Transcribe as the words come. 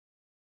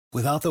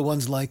Without the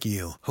ones like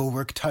you, who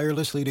work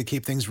tirelessly to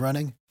keep things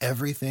running,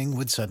 everything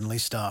would suddenly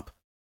stop.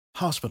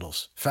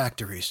 Hospitals,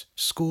 factories,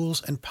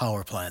 schools, and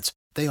power plants,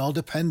 they all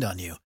depend on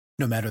you.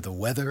 No matter the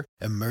weather,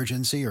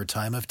 emergency, or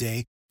time of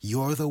day,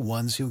 you're the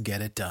ones who get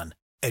it done.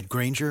 At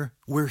Grainger,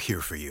 we're here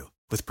for you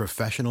with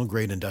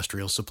professional-grade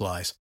industrial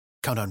supplies.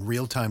 Count on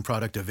real-time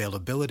product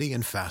availability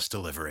and fast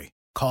delivery.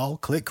 Call,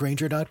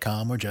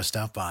 clickgrainger.com, or just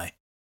stop by.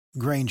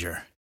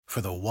 Grainger, for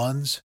the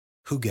ones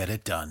who get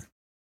it done.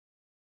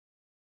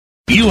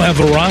 You have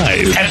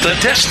arrived at the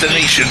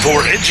destination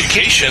for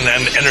education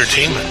and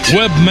entertainment.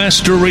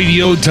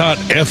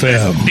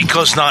 Webmasterradio.fm.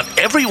 Because not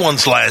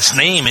everyone's last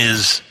name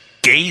is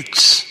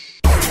Gates.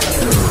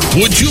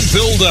 Would you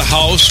build a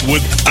house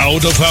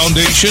without a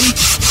foundation?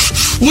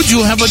 Would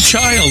you have a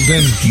child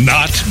and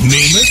not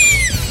name it?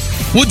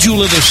 Would you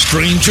let a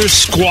stranger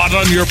squat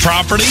on your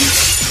property?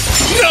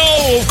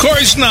 No, of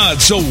course not.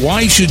 So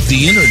why should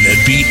the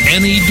internet be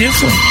any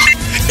different?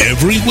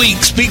 Every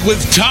week, speak with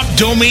top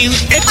domain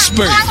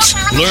experts.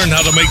 Learn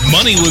how to make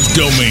money with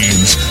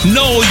domains.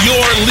 Know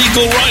your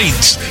legal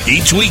rights.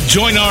 Each week,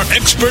 join our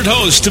expert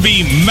host to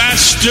be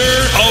master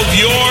of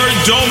your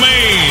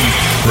domain.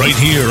 Right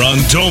here on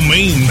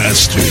Domain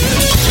Masters.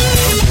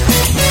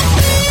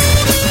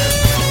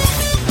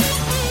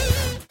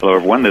 Hello,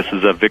 everyone. This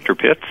is Victor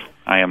Pitts.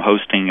 I am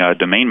hosting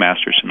Domain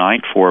Masters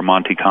tonight for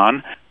Monty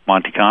Khan.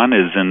 Monty Khan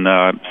is in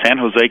San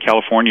Jose,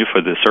 California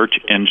for the Search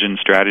Engine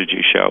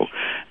Strategy Show,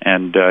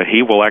 and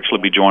he will actually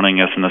be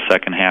joining us in the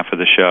second half of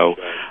the show.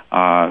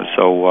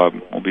 So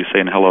we'll be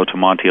saying hello to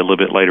Monty a little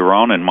bit later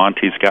on, and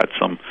Monty's got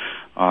some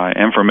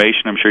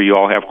information. I'm sure you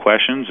all have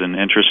questions and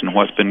interest in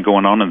what's been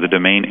going on in the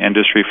domain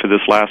industry for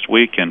this last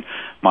week, and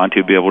Monty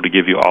will be able to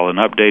give you all an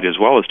update as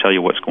well as tell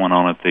you what's going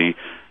on at the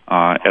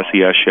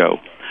SES show.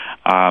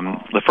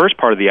 The first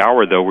part of the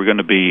hour, though, we're going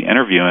to be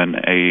interviewing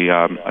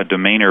a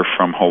domainer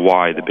from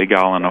Hawaii, the Big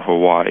Island of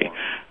Hawaii,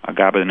 a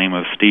guy by the name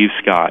of Steve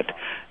Scott.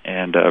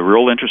 And a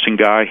real interesting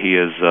guy. He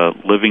is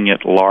living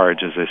at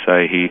large, as they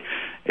say. He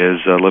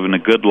is living a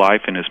good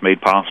life and is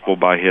made possible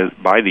by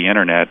the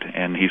Internet.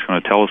 And he's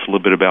going to tell us a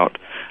little bit about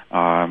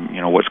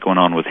what's going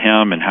on with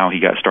him and how he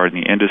got started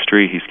in the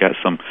industry. He's got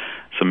some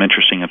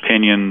interesting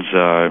opinions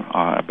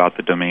about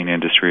the domain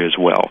industry as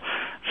well.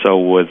 So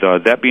with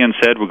that being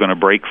said, we're going to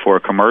break for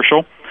a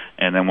commercial,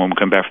 and then when we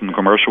come back from the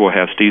commercial, we'll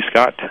have Steve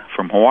Scott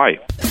from Hawaii.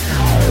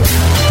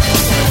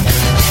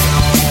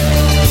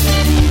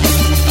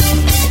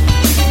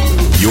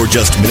 You're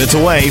just minutes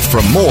away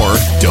from more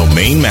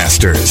Domain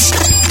Masters.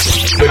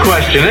 The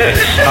question is,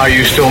 are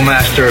you still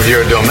master of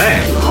your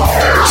domain?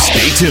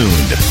 Stay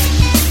tuned.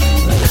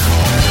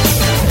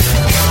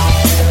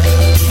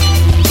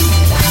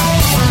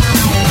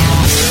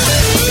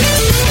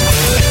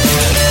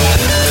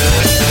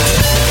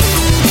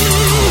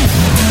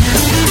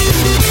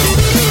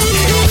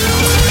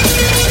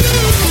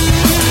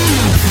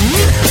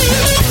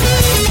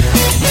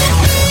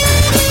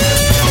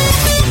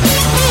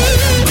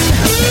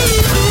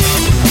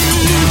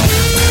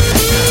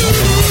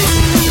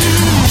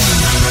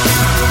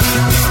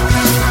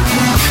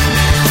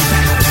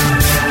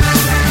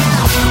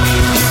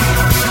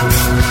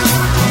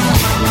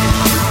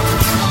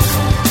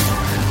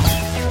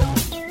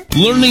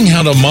 Learning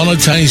how to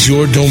monetize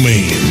your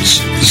domains,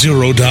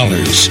 $0.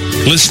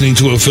 Listening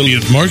to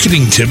affiliate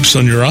marketing tips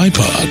on your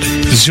iPod,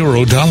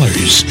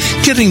 $0.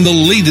 Getting the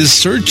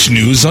latest search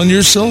news on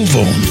your cell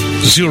phone,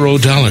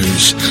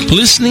 $0.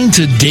 Listening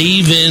to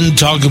Dave N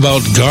talk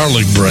about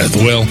garlic breath,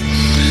 well,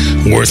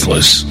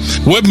 worthless.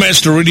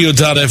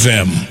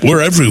 Webmasterradio.fm,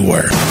 we're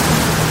everywhere.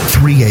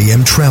 3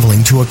 a.m.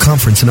 traveling to a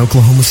conference in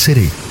Oklahoma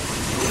City.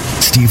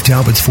 Steve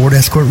Talbot's Ford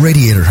Escort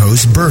radiator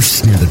hose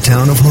bursts near the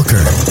town of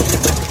Hooker.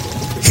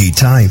 He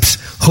types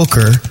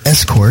Hooker,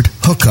 Escort,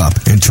 Hookup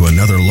into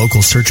another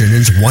local search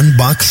engine's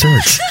one-box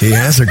search. He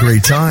has a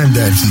great time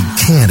that he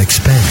can't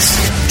expense.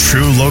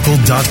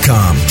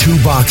 TrueLocal.com. 2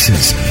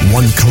 boxes,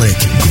 1 click,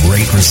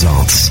 great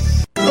results.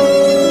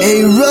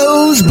 A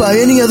rose by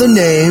any other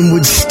name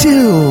would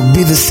still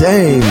be the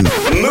same.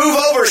 Move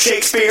over,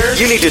 Shakespeare.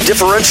 You need to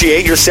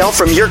differentiate yourself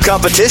from your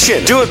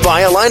competition. Do it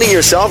by aligning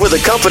yourself with a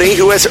company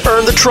who has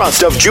earned the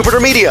trust of Jupiter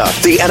Media,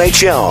 the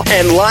NHL,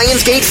 and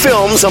Lionsgate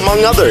Films,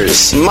 among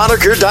others.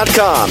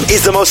 Moniker.com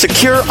is the most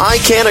secure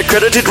ICANN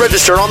accredited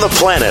register on the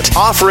planet,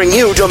 offering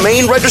you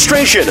domain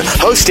registration,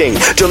 hosting,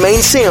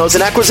 domain sales,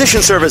 and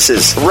acquisition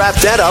services. Wrap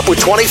that up with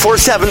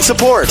 24/7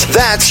 support.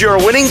 That's your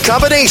winning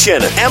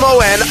combination.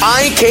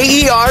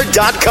 MONIKER.com.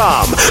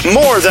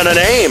 More than a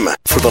name.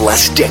 For the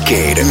last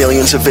decade,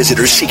 millions of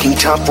visitors seeking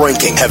top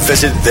ranking have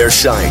visited their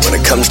site. When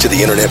it comes to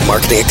the internet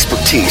marketing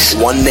expertise,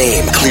 one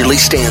name clearly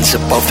stands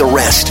above the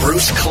rest.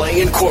 Bruce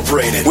Clay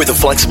Incorporated. With a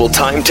flexible,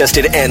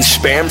 time-tested, and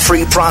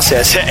spam-free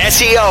process to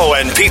SEO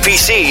and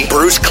PPC,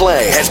 Bruce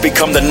Clay has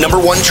become the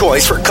 #1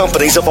 choice for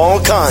companies of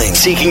all kinds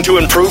seeking to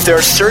improve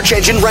their search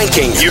engine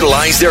ranking.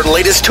 Utilize their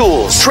latest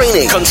tools,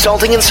 training,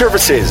 consulting, and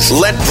services.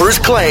 Let Bruce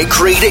Clay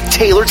create a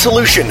tailored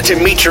solution to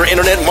meet your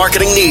internet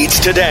marketing needs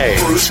today.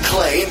 Bruce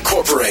Clay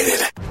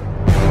Incorporated.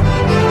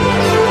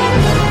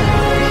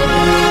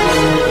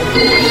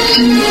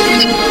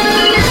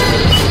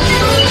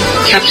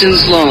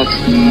 Captain's log.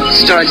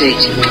 Stardate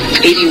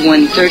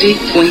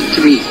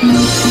 8130.3.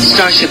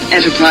 Starship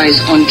Enterprise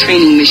on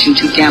training mission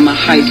to Gamma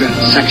Hydra,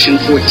 Section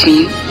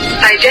 14.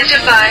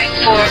 Identify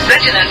for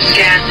retina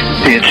scan.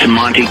 It's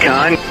Monty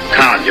Khan.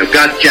 Khan, you've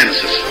got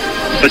Genesis,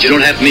 but you don't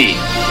have me.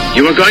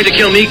 You were going to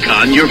kill me,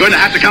 Khan. You're going to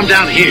have to come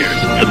down here.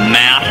 The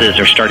masses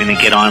are starting to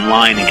get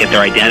online and get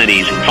their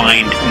identities and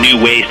find new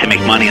ways to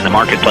make money in the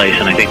marketplace,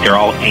 and I think they're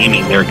all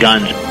aiming their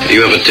guns.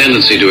 You have a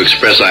tendency to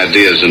express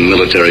ideas in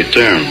military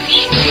terms,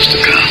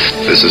 Mr.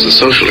 Khan. This is a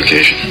social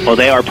occasion. Well,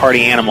 they are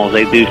party animals.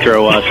 They do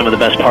throw some of the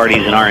best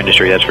parties in our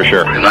industry, that's for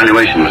sure.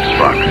 Evaluation, Mr.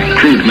 Spock.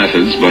 Crude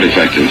methods, but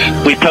effective.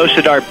 We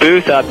posted our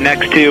booth up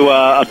next to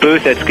a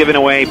booth that's giving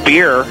away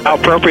beer. How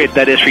appropriate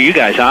that is for you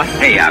guys, huh?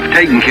 Hey, I've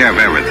taken care of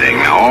everything.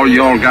 Now, all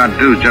y'all got to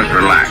do is just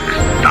relax.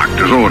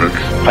 Doctor's orders.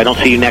 If I don't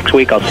see you next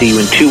week, I'll see you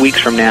in 2 weeks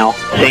from now.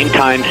 Same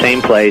time,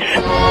 same place.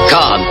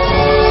 Khan,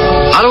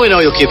 how do we know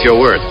you'll keep your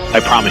word? I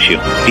promise you.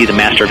 Be the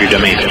master of your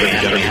domain.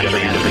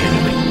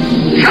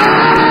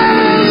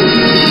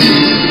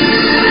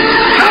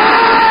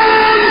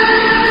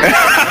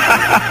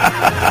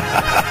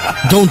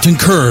 Don't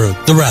incur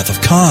the wrath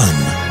of Khan.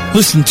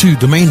 Listen to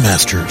Domain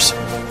Masters,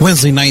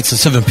 Wednesday nights at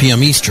 7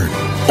 p.m. Eastern,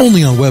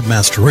 only on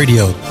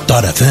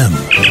webmasterradio.fm.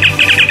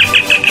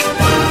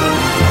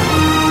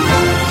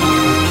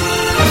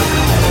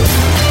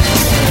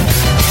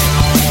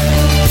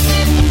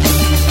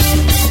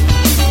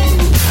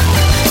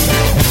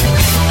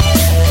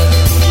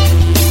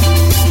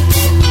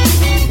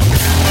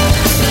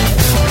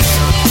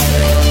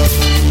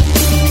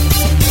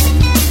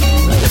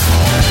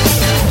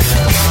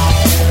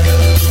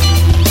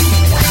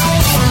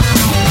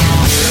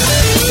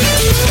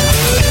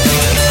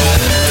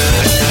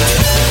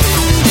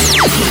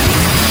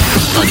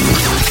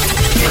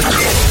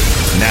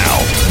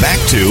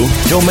 To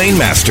Domain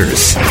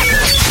Masters.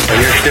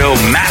 You're still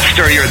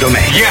master of your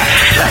domain.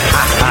 Yes,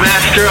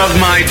 master of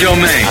my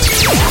domain.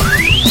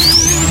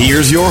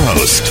 Here's your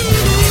host.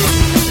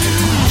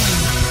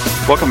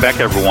 Welcome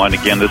back, everyone.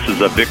 Again, this is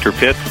Victor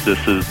Pitts.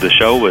 This is the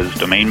show is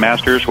Domain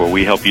Masters, where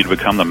we help you to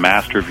become the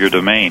master of your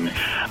domain.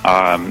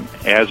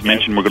 As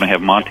mentioned, we're going to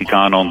have Monty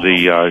Khan on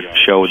the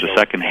show the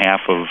second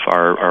half of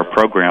our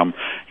program.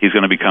 He's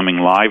going to be coming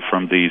live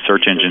from the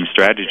Search Engine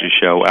Strategy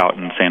Show out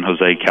in San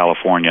Jose,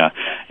 California.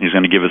 He's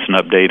going to give us an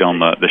update on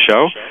the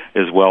show,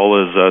 as well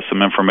as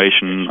some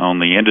information on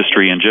the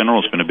industry in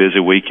general. It's been a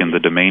busy week in the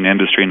domain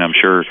industry, and I'm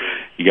sure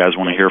you guys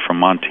want to hear from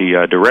Monty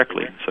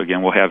directly. So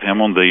again, we'll have him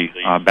on the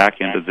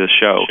back end of this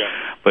show.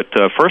 But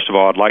first of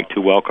all, I'd like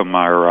to welcome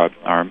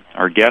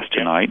our guest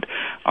tonight,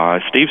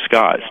 Steve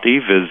Scott.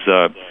 Steve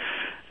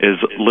is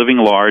living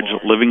large,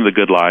 living the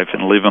good life,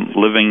 and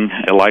living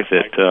a life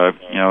that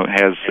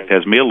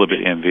has me a little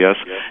bit envious.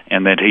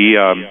 And that he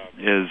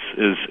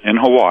is in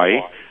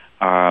Hawaii.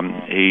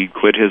 He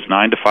quit his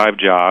 9-to-5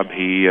 job.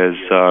 He is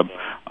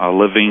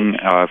living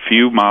a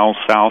few miles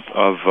south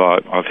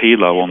of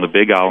Hilo on the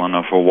Big Island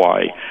of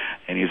Hawaii.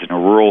 And he's in a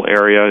rural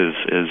area.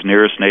 His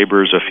nearest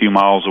neighbor is a few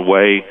miles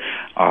away.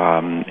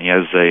 He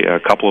has a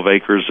couple of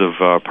acres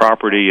of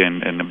property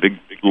and a big,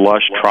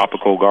 lush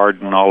tropical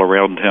garden all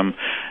around him.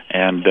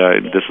 And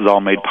this is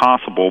all made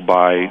possible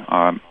by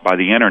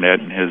the Internet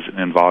and his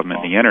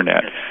involvement in the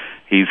Internet.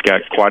 He's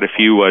got quite a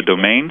few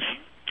domains.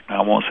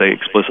 I won't say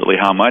explicitly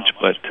how much,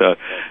 but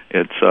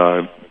it's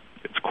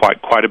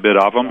quite a bit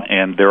of them,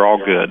 and they're all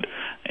good.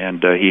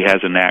 And he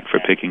has a knack for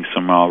picking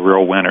some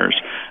real winners.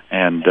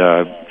 And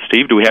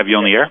Steve, do we have you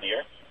on the air?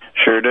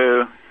 Sure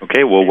do.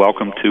 Okay, well,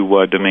 welcome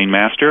to Domain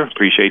Master.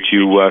 Appreciate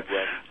you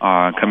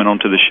coming on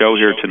to the show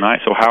here tonight.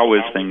 So how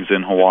is things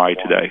in Hawaii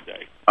today?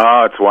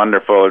 Oh, it's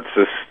wonderful. It's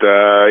just,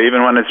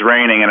 even when it's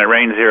raining, and it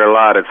rains here a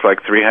lot, it's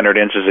like 300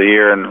 inches a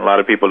year, and a lot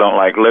of people don't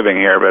like living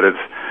here, but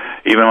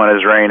even when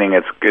it's raining,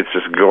 it's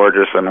just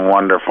gorgeous and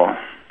wonderful.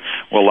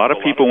 Well, a lot of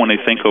people, when they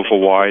think of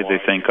Hawaii, they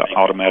think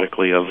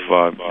automatically of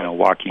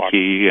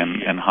Waikiki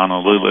and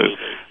Honolulu,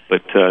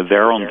 but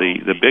they're on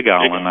the Big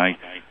Island. I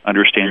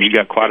understand you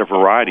got quite a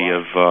variety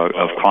of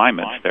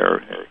climates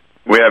there.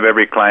 We have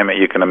every climate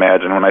you can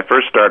imagine. When I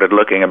first started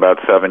looking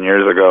about 7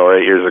 years ago or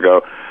 8 years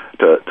ago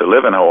to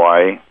live in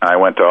Hawaii, I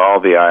went to all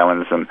the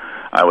islands, and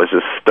I was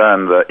just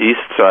stunned. The east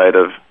side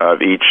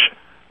of each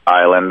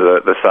island,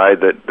 the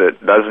side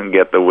that doesn't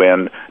get the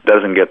wind,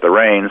 doesn't get the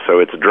rain, so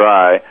it's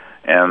dry,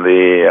 and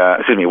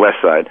the west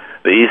side.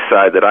 The east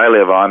side that I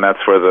live on,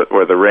 that's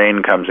where the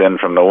rain comes in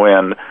from the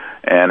wind,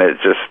 and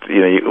it's just,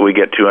 we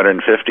get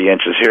 250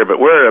 inches here, but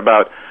we're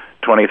about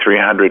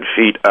 2,300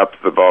 feet up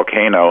the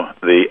volcano,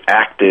 the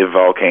active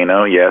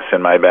volcano, yes,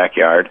 in my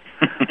backyard.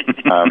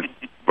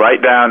 Right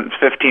down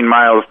 15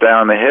 miles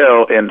down the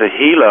hill into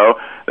Hilo,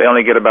 they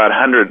only get about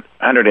 100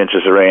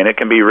 inches of rain. It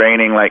can be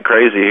raining like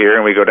crazy here,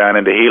 and we go down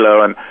into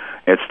Hilo, and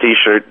it's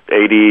T-shirt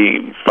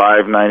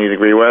 85,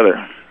 90-degree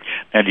weather.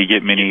 And do you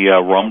get many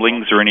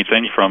rumblings or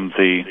anything from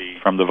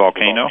the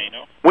volcano?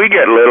 We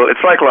get little.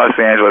 It's like Los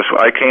Angeles.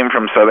 I came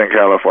from Southern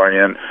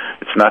California, and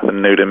it's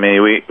nothing new to me.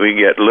 We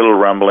get little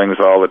rumblings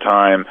all the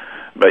time.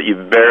 but you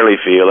barely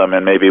feel them,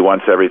 and maybe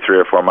once every 3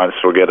 or 4 months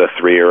we'll get a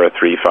 3 or a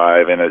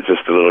 3.5, and it's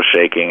just a little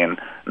shaking and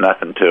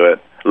nothing to it.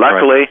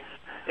 Luckily,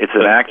 it's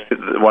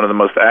one of the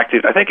most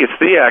active. I think it's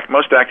the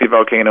most active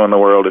volcano in the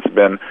world. It's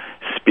been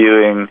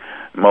spewing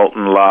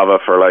molten lava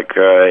for like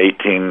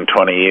 18,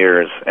 20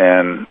 years,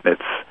 and it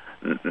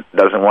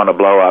doesn't want to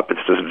blow up.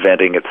 It's just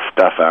venting its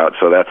stuff out,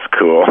 so that's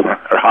cool.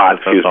 Or hot,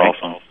 excuse me. That's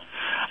awesome.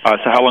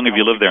 So how long have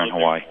you lived there in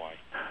Hawaii?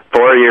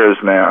 4 years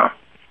now.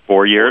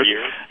 4 years?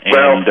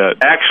 And, well,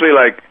 actually,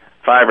 like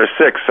 5 or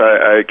 6.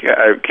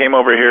 I came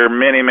over here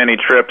many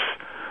trips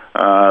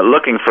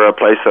looking for a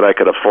place that I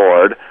could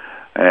afford,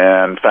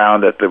 and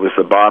found that it was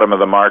the bottom of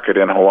the market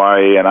in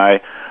Hawaii, and I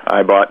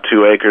bought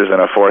 2 acres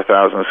and a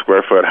 4,000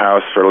 square foot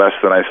house for less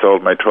than I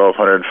sold my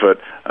 1,200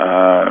 foot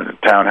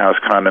townhouse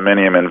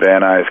condominium in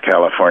Van Nuys,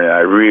 California.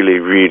 I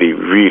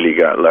really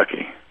got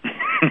lucky.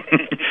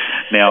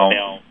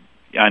 Now,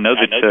 I know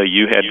that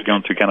you had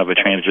gone through kind of a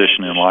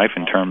transition in life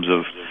in terms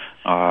of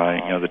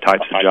the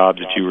types of jobs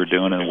that you were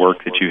doing and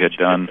work that you had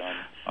done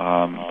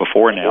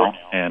before now,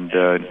 and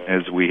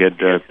as we had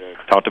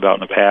talked about in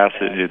the past,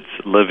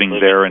 it's living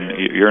there, and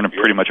you're in a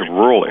pretty much a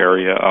rural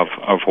area of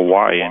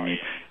Hawaii, and you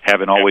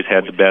haven't always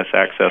had the best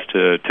access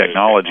to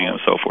technology and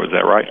so forth. Is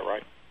that right?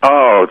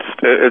 Oh,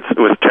 it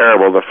was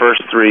terrible. The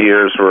first 3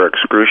 years were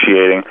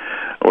excruciating.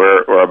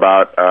 We're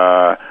about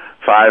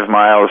 5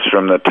 miles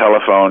from the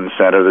telephone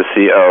center, the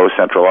CO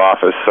central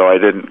office, so I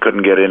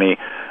couldn't get any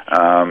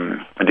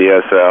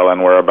DSL,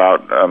 and we're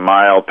about a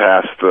mile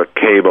past the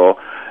cable.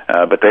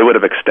 But they would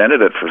have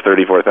extended it for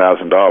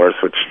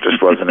 $34,000, which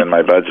just wasn't in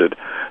my budget.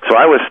 So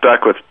I was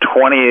stuck with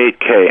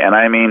 28K, and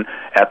I mean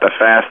at the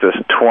fastest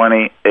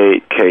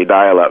 28K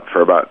dial-up for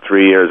about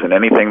 3 years, and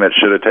anything that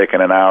should have taken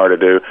an hour to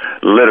do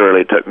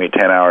literally took me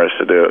 10 hours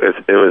to do.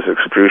 It was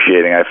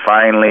excruciating. I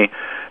finally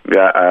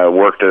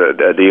worked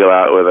a deal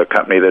out with a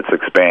company that's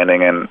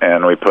expanding,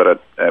 and we put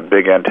a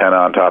big antenna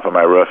on top of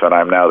my roof, and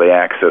I'm now the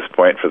access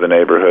point for the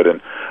neighborhood,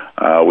 and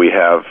we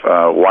have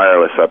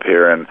wireless up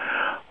here, and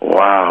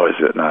wow, is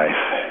it nice.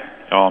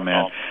 Oh,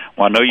 man.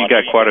 Well, I know you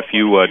got quite a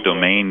few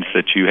domains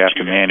that you have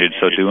to manage,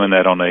 so doing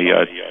that on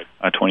a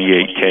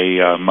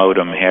 28K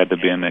modem had to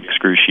have been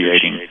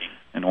excruciating.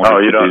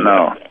 You don't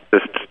know.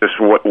 Just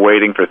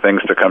waiting for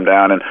things to come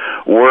down. And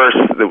worse,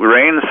 it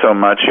rains so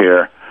much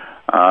here,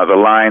 the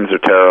lines are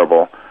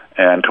terrible,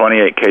 and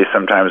 28K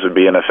sometimes would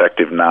be an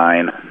effective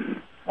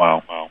 9.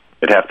 Wow.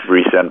 It'd have to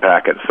resend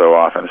packets so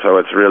often, so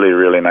it's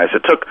really nice.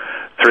 It took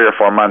 3 or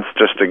 4 months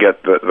just to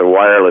get the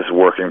wireless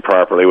working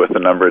properly with the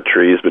number of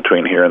trees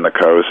between here and the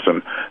coast,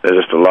 and there's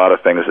just a lot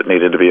of things that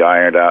needed to be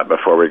ironed out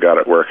before we got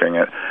it working.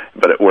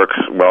 But it works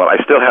well.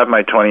 I still have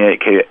my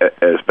 28K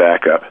as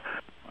backup.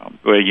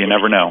 Well, you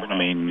never know. I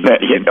mean, I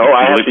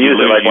have to use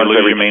it like once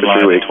every main line.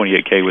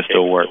 28K would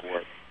still work.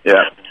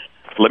 Yeah.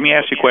 Let me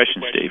ask you a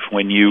question, Steve.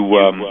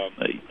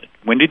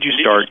 When did you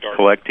start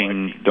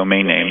collecting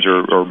domain names,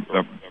 or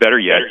better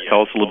yet,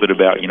 tell us a little bit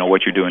about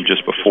what you're doing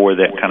just before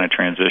that kind of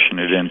transitioned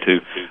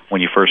into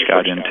when you first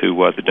got into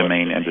the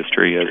domain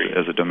industry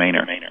as a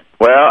domainer?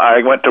 Well,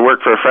 I went to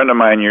work for a friend of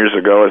mine years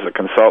ago as a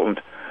consultant,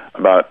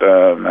 about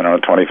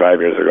 25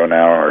 years ago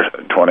now, or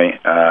 20.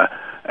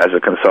 As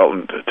a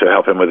consultant to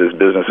help him with his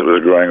business. It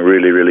was growing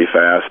really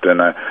fast, and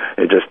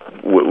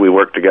we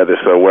worked together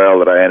so well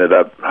that I ended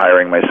up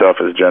hiring myself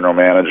as general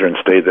manager and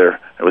stayed there.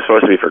 It was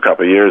supposed to be for a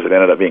couple of years. It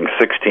ended up being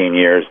 16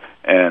 years,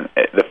 and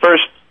the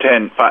first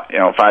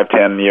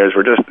 5-10 years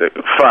were just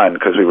fun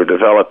because we were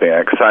developing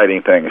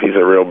exciting things. He's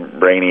a real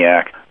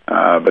brainiac.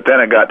 But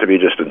then it got to be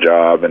just a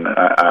job, and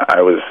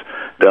I was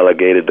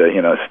delegated to,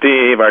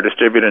 Steve, our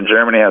distributor in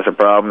Germany has a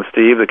problem.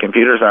 Steve, the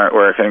computers aren't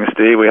working.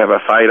 Steve, we have a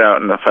fight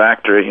out in the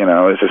factory. It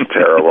was just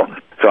terrible.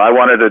 So I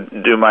wanted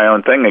to do my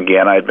own thing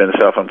again. I'd been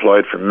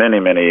self-employed for many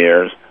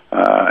years,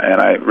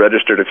 and I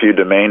registered a few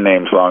domain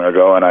names long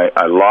ago, and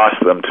I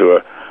lost them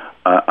to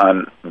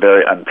a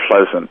very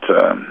unpleasant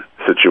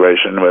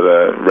situation with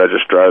a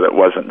registrar that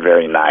wasn't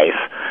very nice,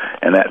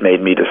 and that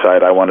made me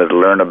decide I wanted to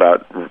learn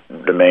about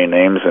domain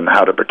names and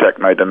how to protect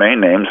my domain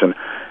names, and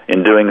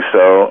in doing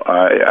so,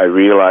 I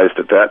realized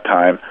at that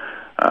time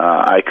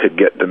I could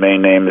get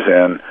domain names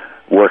and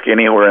work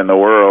anywhere in the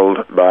world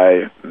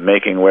by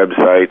making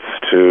websites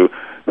to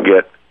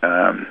get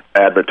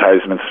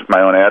advertisements,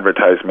 my own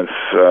advertisements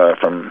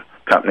from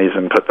companies,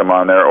 and put them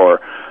on there, or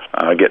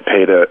get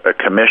paid a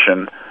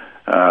commission.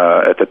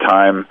 At the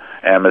time,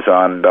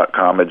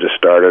 Amazon.com had just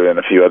started, and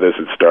a few others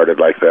had started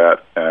like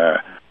that.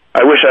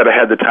 I wish I'd have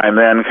had the time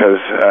then,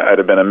 because I'd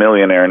have been a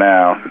millionaire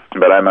now,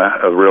 but I'm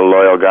a real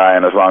loyal guy,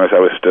 and as long as I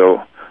was still,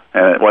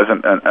 and it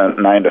wasn't a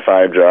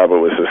 9-to-5 job, it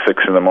was a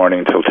 6 in the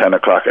morning till 10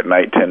 o'clock at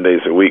night, 10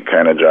 days a week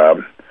kind of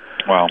job.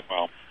 Wow.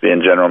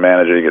 Being general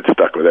manager, you get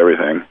stuck with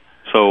everything.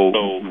 So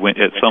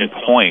at some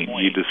point,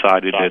 you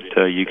decided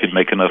that you could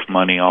make enough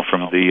money off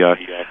from the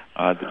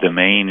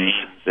domains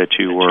that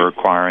you were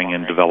acquiring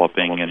and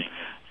developing and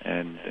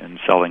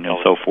selling and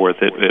so forth.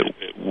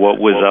 What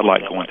was that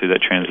like going through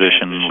that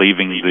transition,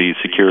 leaving the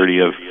security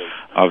of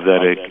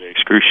that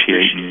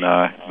excruciating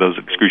those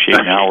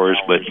excruciating hours,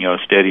 but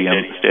steady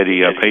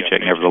paycheck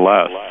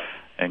nevertheless,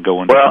 and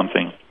go into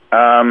something?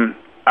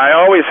 I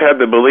always had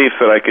the belief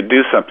that I could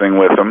do something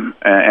with them,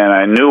 and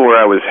I knew where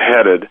I was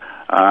headed.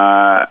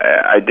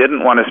 I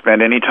didn't want to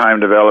spend any time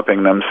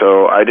developing them,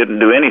 so I didn't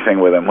do anything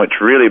with them, which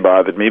really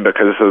bothered me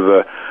because of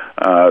the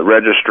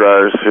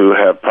registrars who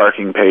have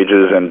parking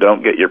pages and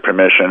don't get your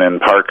permission and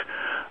park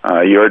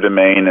your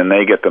domain, and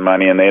they get the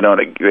money, and they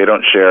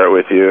don't share it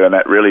with you, and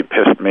that really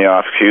pissed me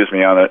off. Excuse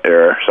me on the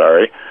air,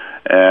 sorry.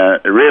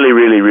 It really,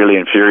 really, really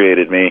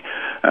infuriated me.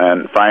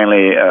 And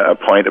finally, a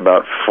point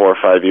about 4 or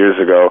 5 years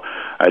ago,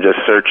 I just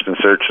searched and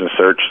searched and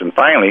searched, and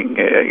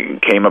finally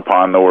came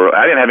upon the world.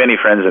 I didn't have any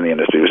friends in the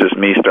industry. It was just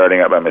me starting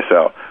out by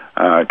myself.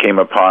 Came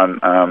upon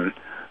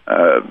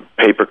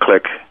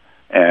pay-per-click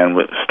and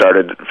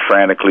started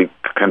frantically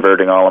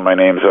converting all of my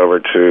names over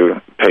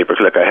to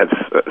pay-per-click. I had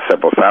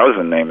several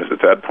thousand names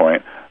at that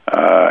point.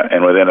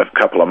 And within a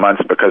couple of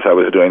months, because I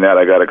was doing that,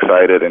 I got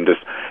excited, and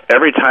just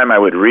every time I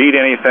would read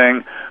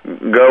anything,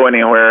 go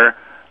anywhere,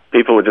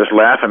 people would just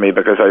laugh at me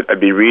because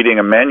I'd be reading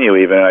a menu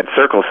even, and I'd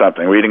circle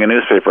something, reading a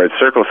newspaper, I'd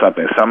circle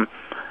something, some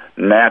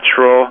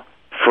natural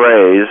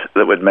phrase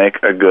that would make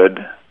a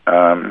good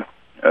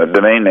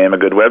domain name, a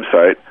good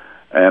website.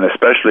 And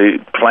especially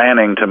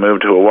planning to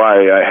move to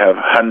Hawaii, I have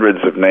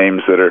hundreds of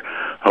names that are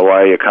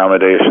Hawaii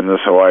accommodations,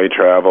 Hawaii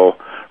travel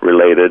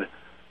related.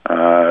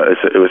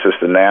 It was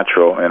just a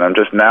natural, and I'm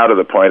just now to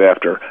the point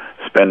after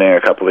spending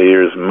a couple of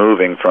years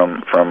moving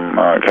from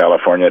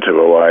California to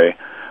Hawaii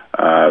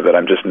that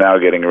I'm just now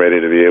getting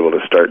ready to be able to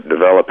start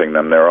developing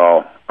them. They're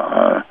all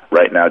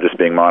right now just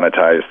being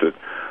monetized with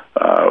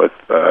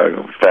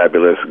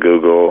Fabulous,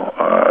 Google,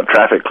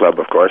 Traffic Club,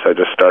 of course. I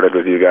just started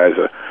with you guys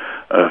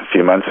a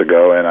few months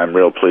ago, and I'm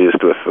real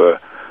pleased with the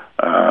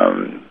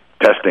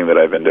testing that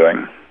I've been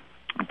doing.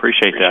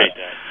 Appreciate that.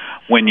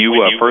 When you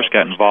first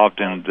got involved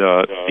in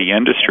the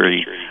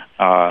industry,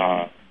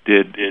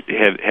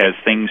 has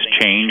things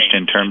changed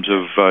in terms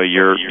of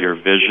your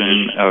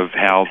vision of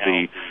how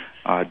the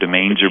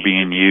domains are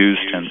being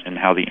used and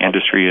how the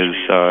industry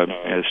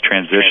has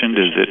transitioned?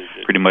 Is it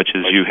pretty much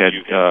as you had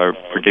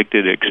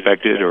predicted,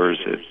 expected, or is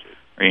it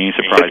any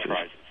surprises?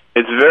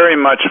 It's very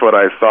much what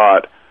I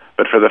thought.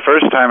 But for the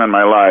first time in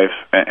my life,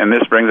 and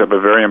this brings up a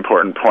very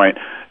important point,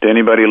 to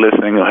anybody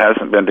listening who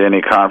hasn't been to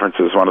any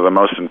conferences, one of the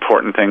most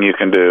important things you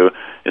can do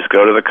is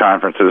go to the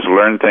conferences,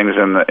 learn things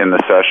in the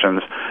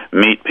sessions,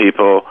 meet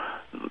people,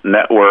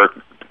 network,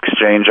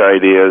 exchange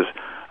ideas.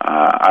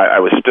 I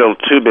was still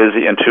too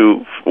busy and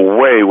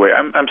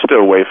I'm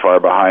still way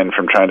far behind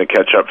from trying to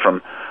catch up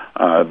from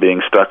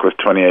being stuck with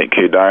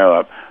 28K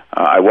dial-up.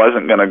 I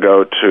wasn't going to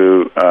go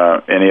to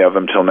any of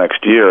them till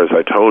next year, as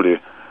I told you.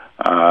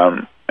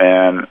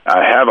 And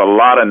I have a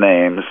lot of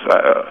names.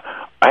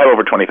 I have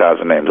over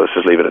 20,000 names. Let's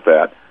just leave it at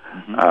that.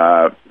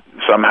 Mm-hmm.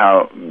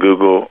 Somehow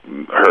Google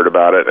heard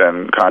about it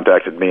and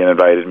contacted me and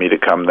invited me to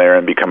come there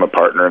and become a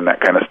partner and that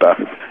kind of stuff.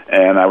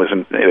 And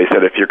they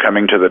said, if you're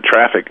coming to the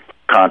traffic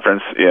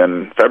conference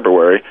in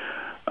February,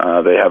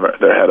 they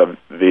had a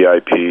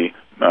VIP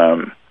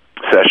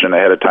session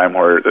ahead of time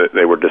where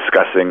they were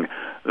discussing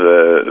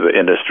the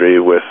industry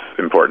with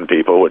important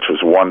people, which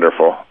was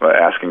wonderful,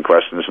 asking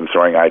questions and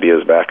throwing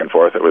ideas back and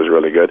forth. It was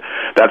really good.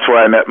 That's where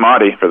I met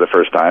Monty for the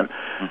first time.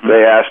 Mm-hmm.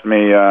 They asked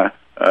me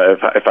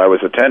if I was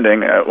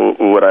attending,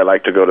 would I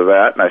like to go to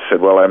that? And I said,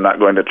 well, I'm not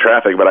going to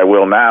traffic, but I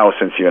will now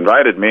since you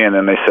invited me. And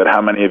then they said, how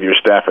many of your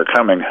staff are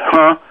coming?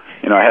 Huh?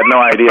 I had no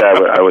idea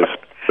I was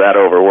that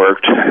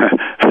overworked.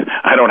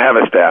 I don't have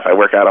a staff. I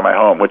work out of my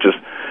home, which is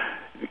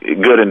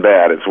good and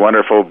bad. It's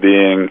wonderful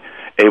being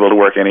able to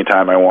work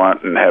anytime I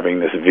want and having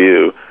this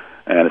view,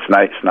 and it's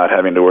nice not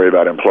having to worry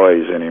about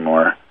employees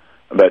anymore.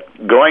 But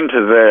going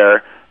to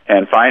there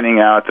and finding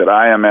out that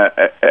I am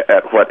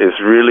at what is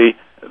really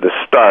the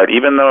start,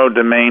 even though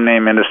domain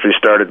name industry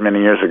started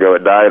many years ago,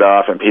 it died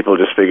off and people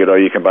just figured,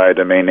 you can buy a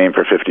domain name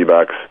for $50.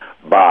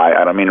 Buy,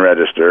 I don't mean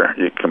register.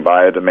 You can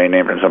buy a domain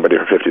name from somebody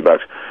for $50.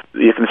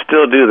 You can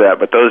still do that,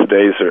 but those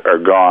days are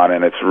gone,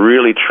 and it's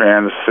really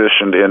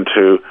transitioned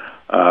into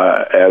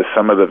as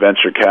some of the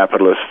venture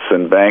capitalists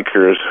and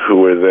bankers who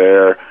were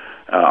there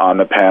on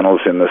the panels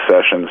in the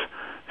sessions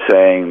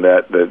saying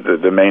that the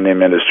domain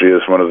name industry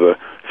is one of the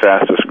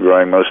fastest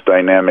growing, most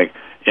dynamic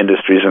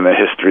industries in the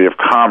history of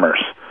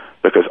commerce,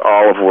 because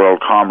all of world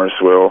commerce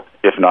will,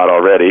 if not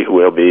already,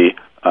 will be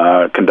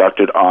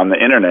conducted on the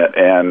Internet,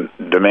 and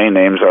domain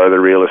names are the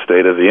real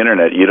estate of the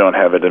Internet. You don't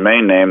have a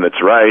domain name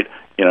that's right,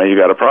 you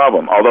got a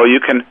problem. Although you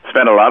can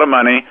spend a lot of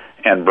money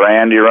and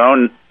brand your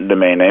own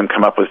domain name,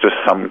 come up with just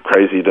some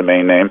crazy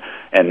domain name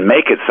and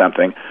make it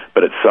something,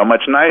 but it's so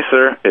much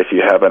nicer if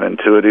you have an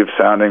intuitive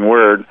sounding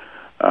word.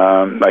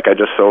 Like I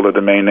just sold a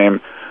domain name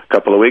a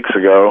couple of weeks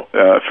ago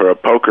for a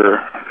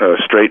poker,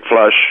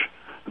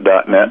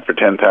 straightflush.net for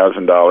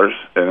 $10,000,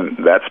 and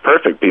that's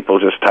perfect. People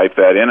just type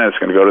that in and it's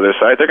going to go to their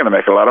site. They're going to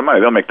make a lot of money.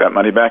 They'll make that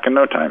money back in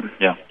no time.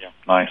 Yeah,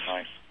 nice.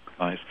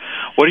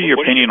 What are your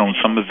opinion on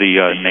some of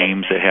the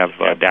names that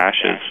have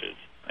dashes?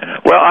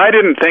 Well, I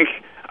didn't think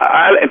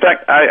In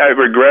fact, I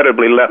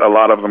regrettably let a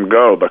lot of them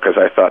go because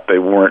I thought they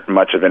weren't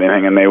much of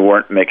anything and they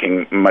weren't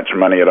making much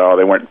money at all.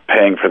 They weren't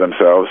paying for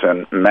themselves.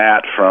 And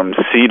Matt from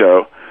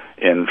Cito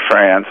in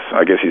France,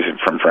 I guess he's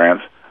from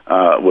France,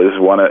 was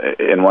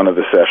in one of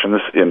the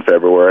sessions in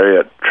February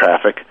at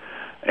Traffic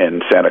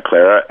in Santa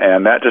Clara,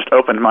 and that just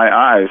opened my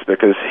eyes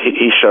because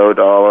he showed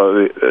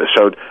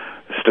showed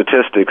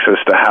statistics as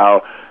to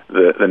how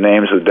the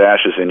names of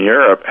dashes in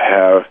Europe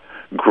have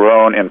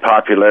grown in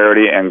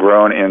popularity and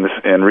grown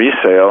in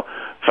resale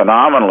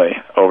phenomenally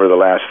over the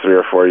last 3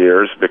 or 4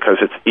 years because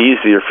it's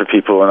easier for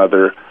people in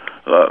other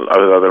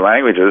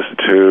languages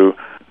to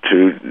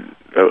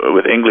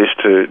with English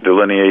to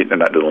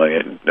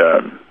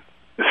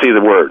see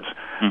the words.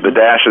 Mm-hmm. The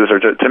dashes are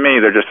to me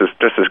they're just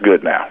as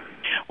good now.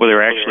 Well,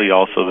 there actually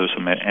also there's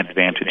some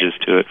advantages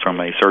to it from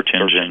a search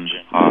engine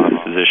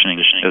positioning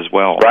as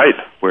well. Right.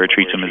 Where it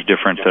treats them as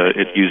different.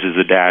 It uses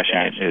a dash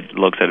and it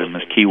looks at them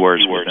as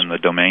keywords within the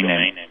domain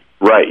name.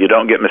 Right. You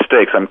don't get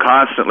mistakes. I'm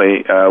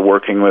constantly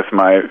working with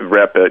my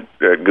rep at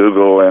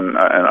Google and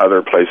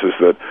other places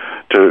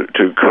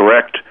to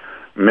correct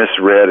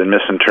misread and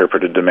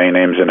misinterpreted domain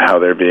names and how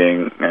they're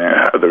being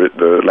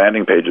the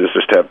landing pages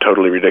just have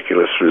totally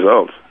ridiculous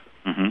results.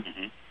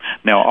 Mm-hmm.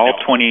 Now, all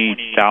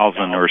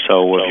 20,000 or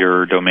so of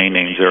your domain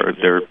names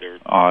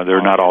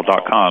they're not all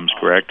 .coms,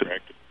 correct?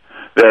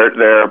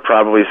 They're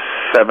probably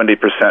 70%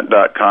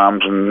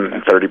 .coms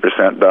and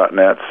 30%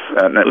 .nets.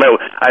 And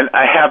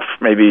I have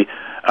maybe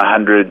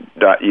 100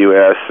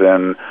 .us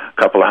and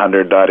a couple of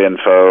 100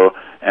 .info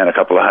and a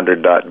couple of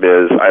 100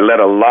 .biz. I let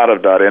a lot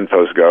of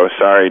 .infos go.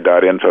 Sorry,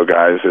 .info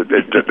guys.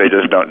 They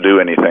just don't do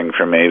anything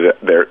for me.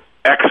 They're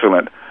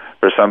excellent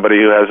for somebody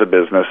who has a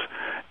business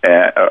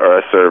or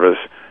a service,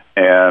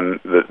 and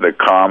the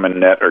com and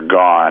net are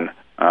gone.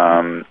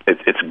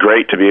 It's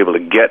great to be able to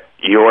get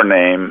your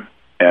name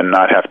and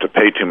not have to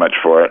pay too much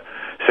for it.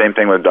 Same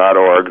thing with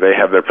 .org. They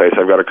have their place.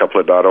 I've got a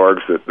couple of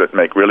 .orgs that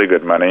make really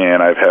good money,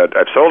 and I've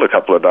sold a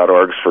couple of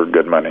 .orgs for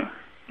good money.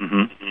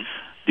 Mm-hmm.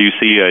 Do you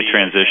see a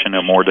transition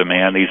of more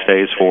demand these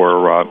days for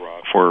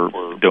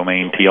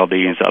domain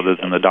TLDs other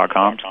than the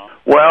 .coms?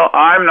 Well,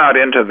 I'm not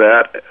into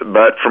that,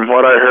 but from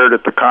what I heard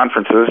at the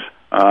conferences,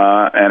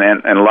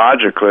 and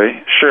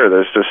logically, sure,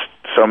 there's just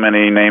so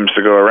many names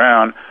to go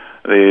around.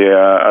 The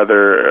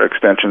other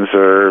extensions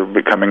are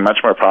becoming much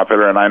more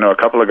popular, and I know a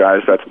couple of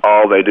guys, that's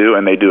all they do,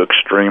 and they do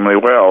extremely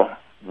well.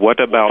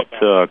 What about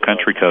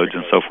country codes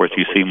and so forth?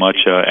 Do you see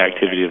much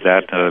activity of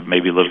that,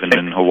 maybe living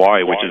in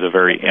Hawaii, which is a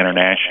very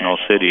international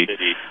city?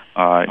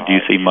 Do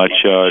you see much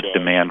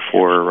demand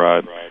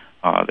for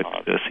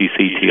the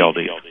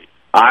CCTLD?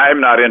 I'm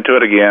not into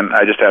it again.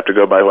 I just have to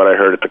go by what I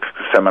heard at the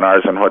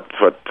seminars and what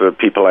the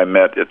people I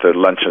met at the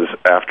lunches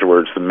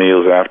afterwards, the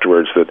meals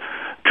afterwards, that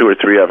 2 or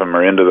 3 of them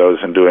are into those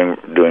and doing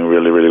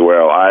really, really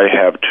well. I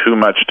have too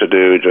much to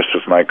do just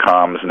with my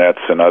comms,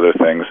 nets, and other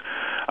things.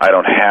 I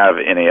don't have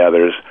any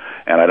others,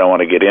 and I don't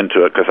want to get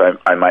into it because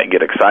I might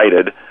get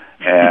excited,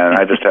 and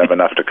I just have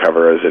enough to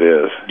cover as it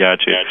is.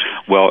 Gotcha.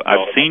 Well,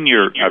 I've seen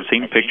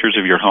pictures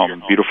of your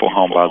home. Beautiful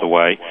home, by the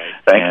way.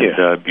 Thank you.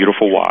 And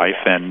beautiful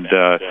wife, and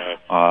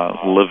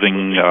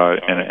living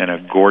in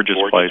a gorgeous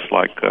place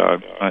like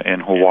in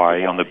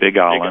Hawaii on the Big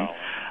Island.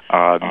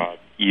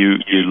 You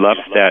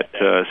left that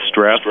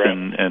stress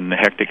and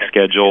hectic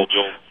schedule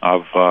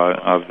of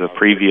the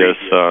previous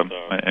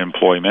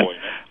employment.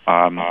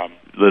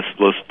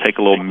 Let's take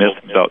a little myth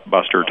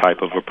buster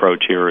type of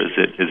approach here. Is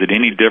it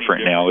any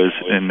different now? Is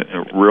in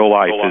real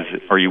life?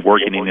 Are you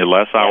working any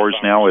less hours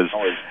now as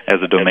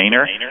a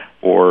domainer,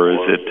 or is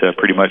it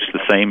pretty much the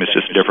same? It's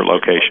just a different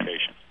location.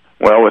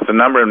 Well, with the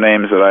number of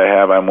names that I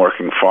have, I'm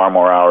working far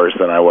more hours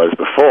than I was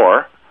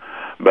before.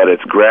 But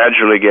it's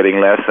gradually getting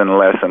less and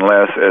less and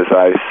less as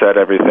I set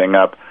everything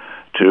up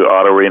to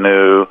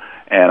auto-renew,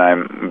 and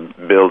I'm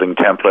building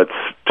templates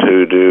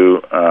to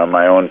do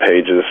my own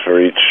pages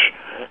for each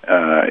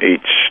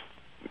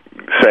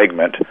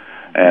segment.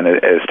 And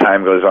as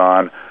time goes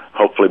on,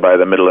 hopefully by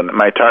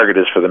my target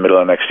is for the middle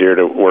of next year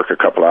to work a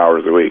couple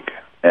hours a week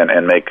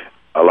and make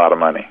a lot of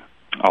money.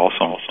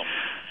 Awesome.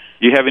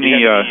 Do you have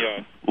any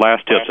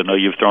last tips? I know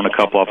you've thrown a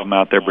couple of them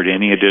out there, but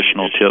any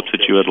additional tips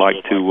that you would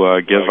like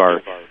to give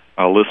our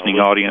listening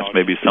audience,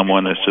 maybe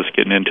someone that's just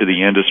getting into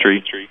the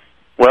industry?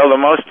 Well,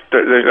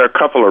 there are a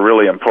couple of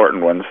really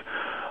important ones,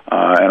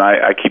 and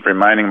I keep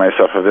reminding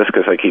myself of this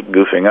because I keep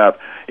goofing up.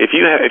 If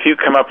you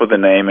come up with a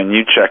name and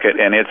you check it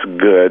and it's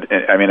good,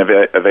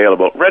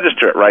 available,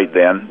 register it right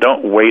then.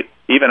 Don't wait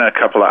even a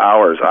couple of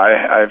hours.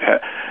 I've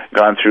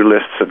gone through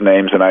lists of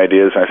names and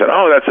ideas, and I said,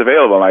 oh, that's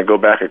available, and I go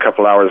back a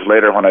couple hours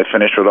later when I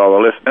finished with all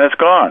the lists, and it's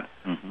gone.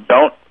 Mm-hmm.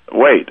 Don't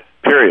wait.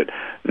 Period.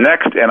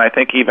 Next, and I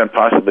think even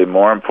possibly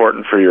more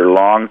important for your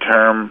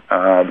long-term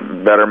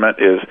betterment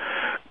is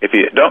if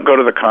you don't go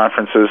to the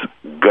conferences,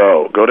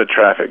 go to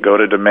Traffic, go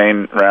to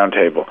Domain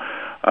Roundtable.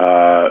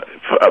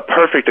 A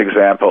perfect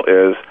example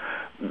is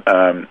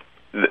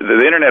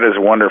the Internet is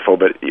wonderful,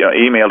 but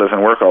email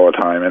doesn't work all the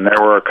time, and there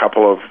were a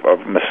couple of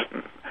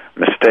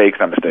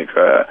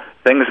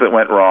things that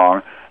went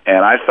wrong,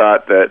 and I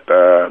thought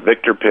that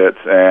Victor Pitts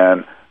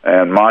and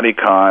and Monty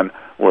Kahn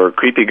were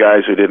creepy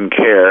guys who didn't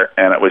care,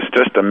 and it was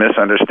just a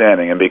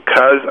misunderstanding. And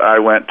because I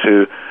went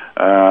to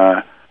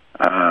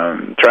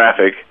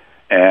traffic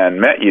and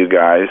met you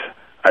guys,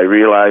 I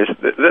realized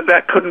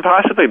that couldn't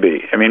possibly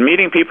be. I mean,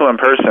 meeting people in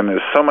person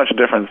is so much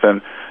different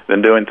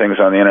than doing things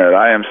on the Internet.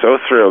 I am so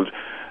thrilled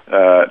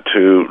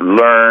to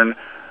learn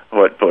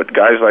what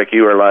guys like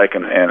you are like,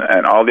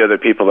 and all the other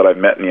people that I've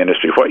met in the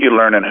industry. What you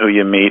learn and who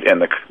you meet,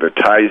 and the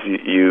ties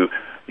you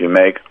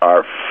make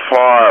are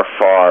far,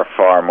 far,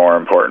 far more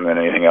important than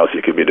anything else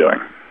you could be doing.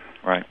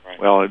 Right.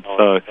 Well,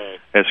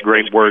 it's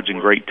great words and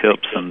great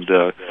tips, and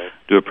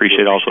do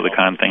appreciate also the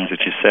kind of things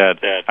that you said.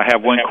 I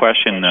have one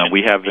question.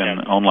 We have an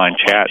online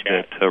chat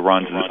that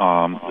runs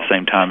the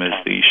same time as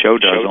the show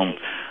does on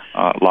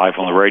live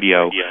on the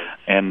radio,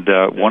 and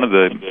one of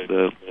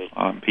the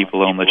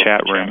people on the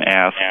chat room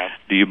asked,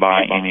 "Do you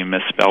buy any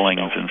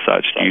misspellings and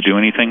such? Do you do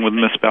anything with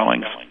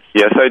misspellings?"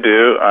 Yes, I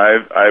do.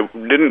 I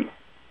didn't.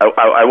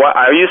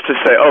 I used to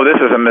say, "Oh,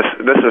 this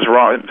is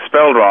wrong,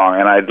 spelled wrong,"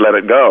 and I'd let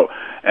it go.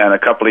 And a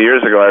couple of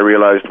years ago, I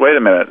realized, wait a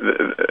minute,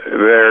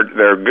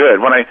 they're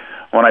good. When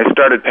I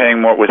started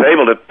was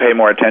able to pay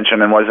more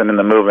attention and wasn't in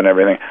the move and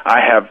everything,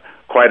 I have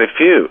quite a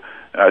few,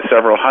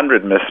 several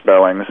hundred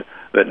misspellings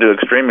that do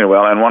extremely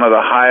well. And one of the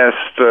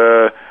highest,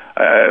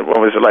 what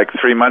was it, like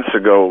 3 months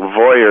ago,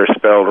 Voyeur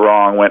spelled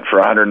wrong went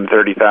for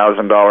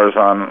 $130,000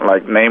 on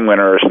like Name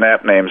Winner or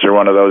Snap Names or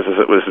one of those as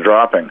it was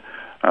dropping.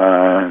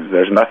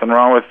 There's nothing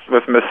wrong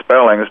with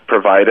misspellings,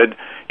 provided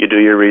you do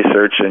your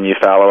research and you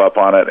follow up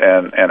on it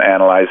and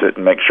analyze it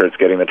and make sure it's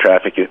getting the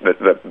traffic,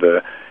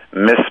 the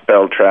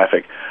misspelled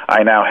traffic.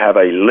 I now have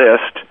a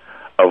list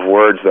of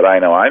words that I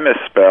know I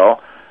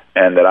misspell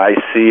and that I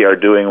see are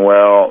doing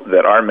well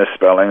that are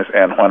misspellings,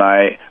 and when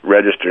I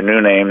register new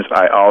names,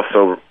 I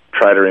also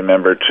try to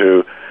remember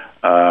to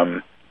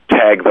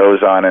tag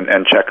those on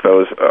and check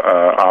those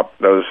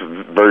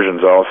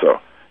versions also.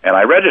 And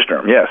I register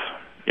them, yes.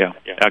 Yeah,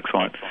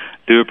 excellent.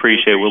 Do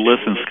appreciate it. Well,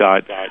 listen,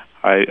 Scott,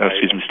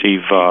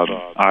 Steve,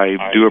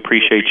 I do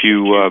appreciate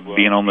you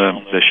being on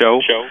the show.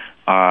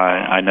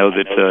 I know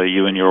that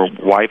you and your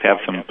wife have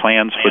some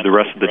plans for the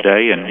rest of the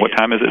day, and what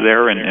time is it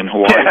there in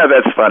Hawaii? Yeah,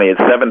 that's funny.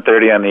 It's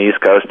 7:30 on the East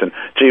Coast, and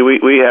gee,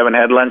 we haven't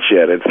had lunch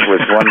yet. It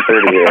was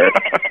 1:30 here.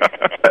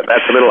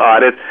 That's a little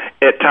odd.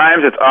 At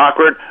times it's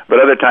awkward, but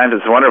other times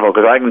it's wonderful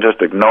because I can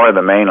just ignore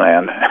the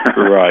mainland.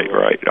 Right.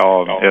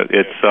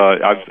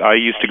 I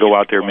used to go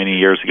out there many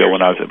years ago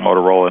when I was at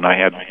Motorola, and I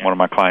had one of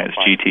my clients,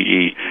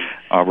 GTE,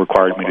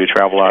 required me to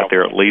travel out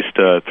there at least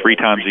 3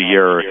 times a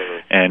year,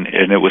 and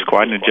it was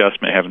quite an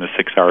adjustment having a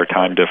 6-hour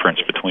time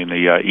difference between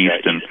the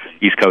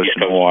East Coast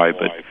and Hawaii.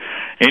 But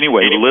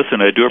anyway,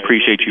 listen, I do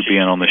appreciate you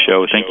being on the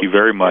show. Thank you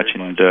very much,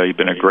 and you've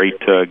been a great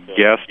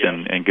guest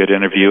and good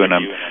interview, and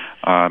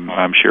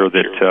I'm sure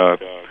that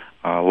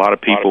a lot of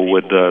people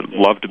would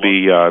love to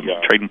be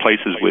trading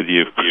places with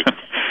you.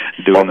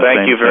 Well,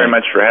 thank you very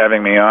much for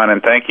having me on,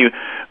 and thank you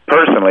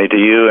personally to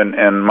you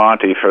and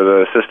Monty for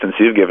the assistance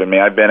you've given me.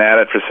 I've been at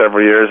it for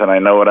several years, and I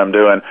know what I'm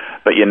doing,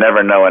 but you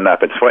never know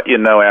enough. It's what you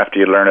know after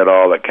you learn it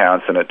all that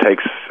counts, and it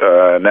takes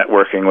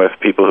networking with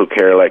people who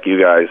care like you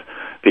guys,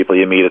 people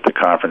you meet at the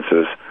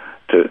conferences,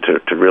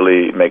 to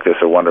really make this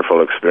a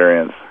wonderful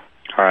experience.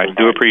 All right,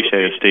 do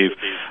appreciate it, Steve.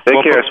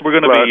 Take care. Folks,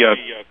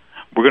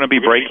 we're going to be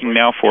breaking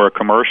now for a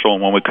commercial,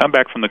 and when we come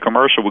back from the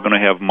commercial, we're going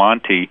to have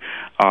Monty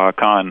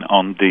Kahn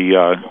on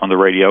the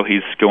radio.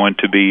 He's going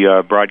to be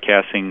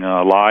broadcasting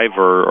live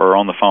or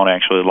on the phone,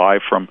 actually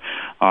live from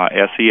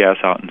SES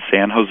out in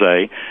San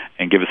Jose,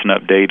 and give us an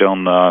update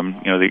on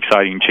the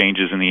exciting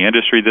changes in the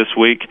industry this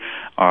week.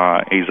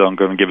 He's going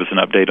to give us an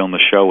update on the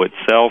show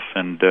itself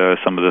and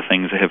some of the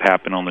things that have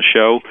happened on the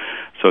show.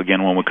 So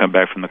again, when we come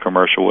back from the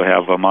commercial, we'll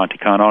have Monty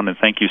Kahn on. And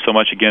thank you so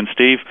much again,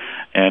 Steve.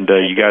 And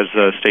you guys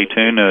stay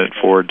tuned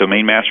for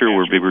Domain Master.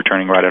 We'll be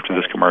returning right after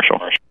this commercial.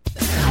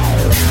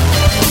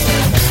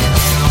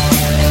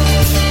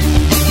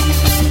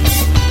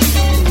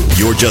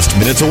 You're just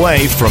minutes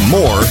away from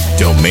more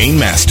Domain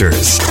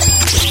Masters.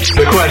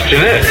 The question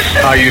is,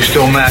 are you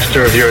still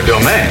master of your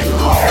domain?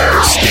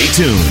 Stay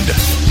tuned.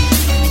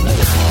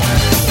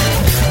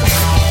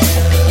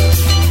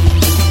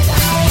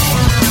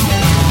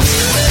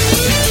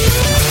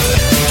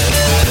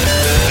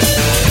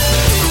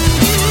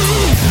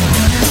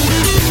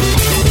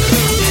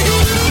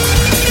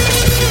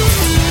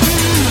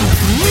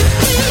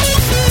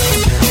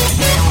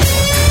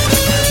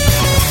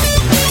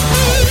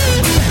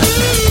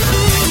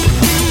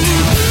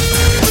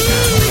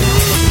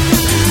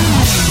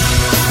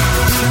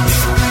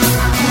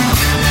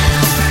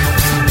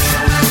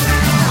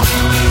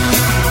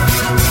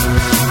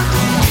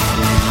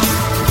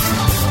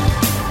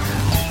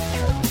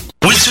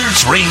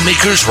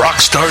 Rainmakers, rock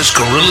stars,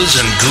 gorillas,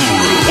 and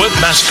guru.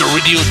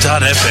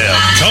 Webmasterradio.fm.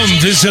 Come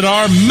visit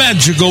our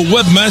magical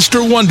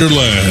Webmaster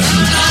Wonderland.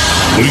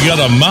 We got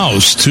a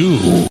mouse,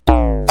 too.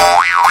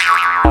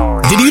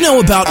 Did you know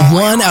about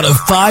 1 out of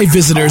 5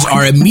 visitors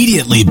are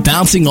immediately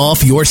bouncing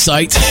off your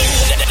site?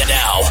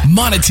 Now,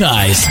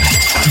 monetize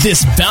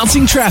this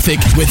bouncing traffic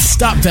with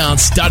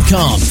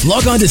StopBounce.com.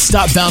 Log on to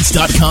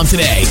StopBounce.com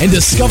today and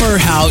discover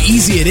how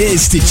easy it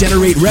is to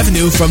generate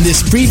revenue from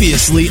this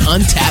previously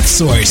untapped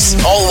source,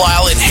 all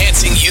while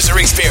enhancing user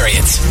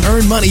experience.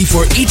 Earn money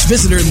for each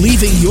visitor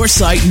leaving your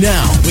site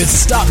now with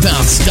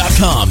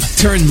StopBounce.com.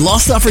 Turn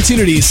lost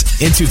opportunities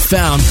into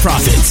found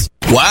profits.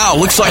 Wow,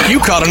 looks like you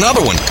caught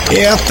another one.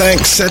 Yeah,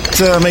 thanks. That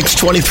makes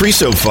 23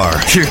 so far.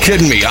 You're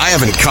kidding me. I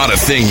haven't caught a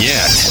thing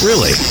yet.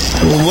 Really?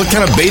 Well, what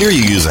kind of bait are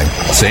you using?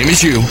 Same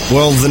as you.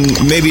 Well, then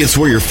maybe it's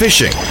where you're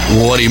fishing.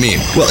 What do you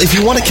mean? Well, if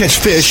you want to catch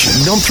fish,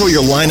 don't throw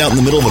your line out in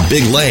the middle of a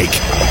big lake.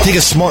 Take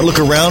a smart look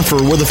around for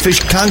where the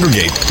fish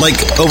congregate, like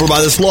over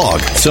by this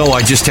log. So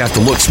I just have to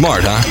look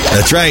smart, huh?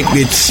 That's right.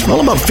 It's all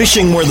about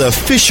fishing where the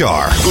fish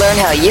are. Learn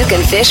how you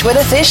can fish where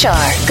the fish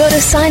are. Go to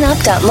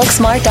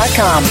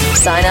signup.looksmart.com.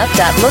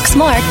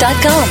 Signup.looksmart.com.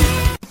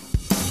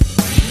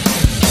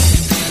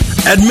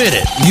 Admit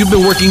it, you've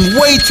been working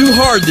way too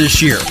hard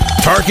this year.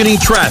 Targeting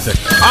traffic,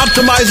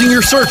 optimizing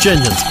your search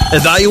engines,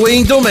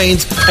 evaluating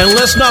domains, and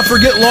let's not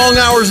forget long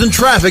hours in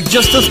traffic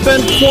just to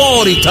spend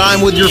quality time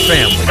with your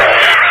family.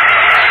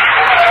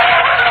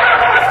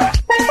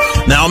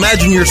 Now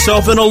imagine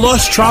yourself in a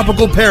lush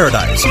tropical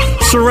paradise,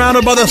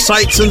 surrounded by the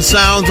sights and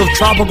sounds of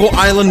tropical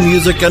island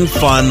music and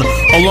fun,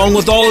 along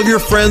with all of your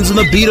friends in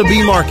the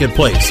B2B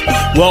marketplace.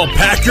 Well,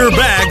 pack your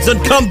bags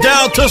and come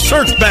down to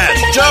Search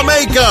Bash,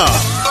 Jamaica!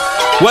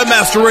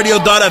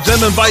 WebmasterRadio.fm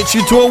invites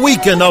you to a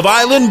weekend of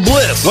island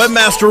bliss.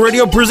 Webmaster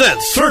Radio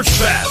presents Search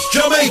Bash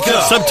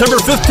Jamaica,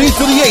 September 15th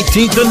to the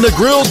 18th in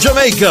Negril,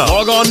 Jamaica.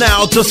 Log on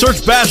now to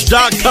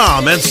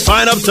searchbash.com and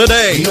sign up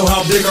today. You know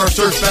how big our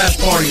Search Bash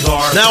parties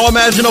are. Now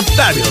imagine a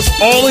fabulous,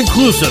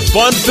 all-inclusive,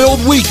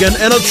 fun-filled weekend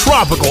in a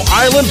tropical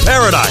island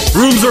paradise.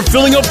 Rooms are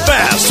filling up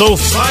fast, so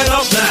sign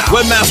up now.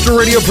 Webmaster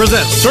Radio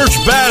presents Search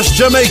Bash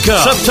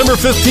Jamaica, September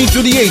 15th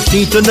to the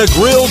 18th in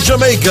Negril,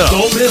 Jamaica.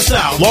 Don't miss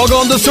out. Log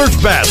on to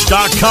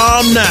searchbash.com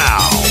now.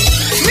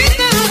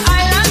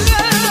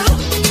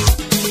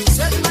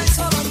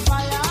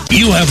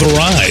 You have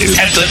arrived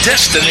at the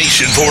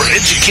destination for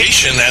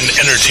education and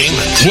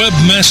entertainment.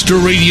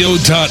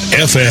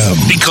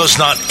 Webmasterradio.fm. Because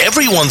not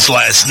everyone's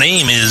last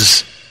name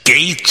is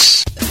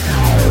Gates.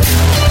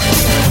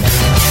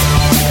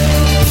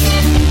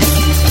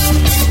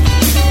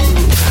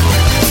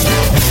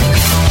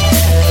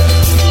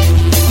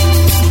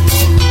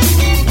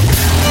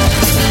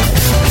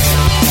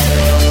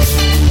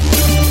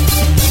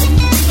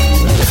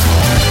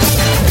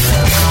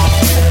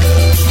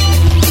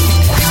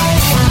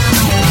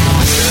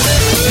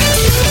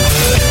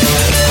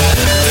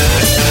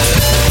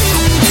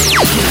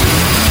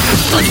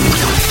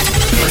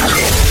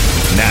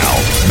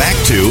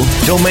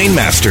 Domain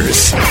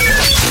Masters.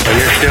 So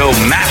you're still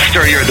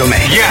master of your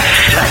domain? Yes!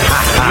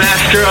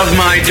 Master of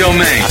my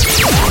domain.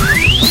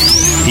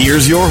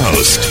 Here's your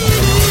host.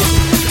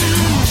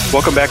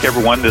 Welcome back,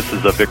 everyone. This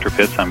is Victor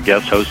Pitts. I'm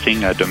guest hosting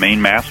Domain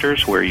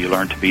Masters, where you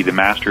learn to be the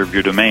master of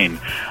your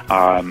domain.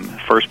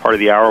 First part of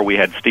the hour, we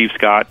had Steve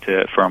Scott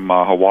from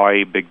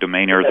Hawaii, big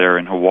domainer there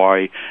in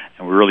Hawaii,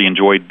 and we really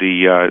enjoyed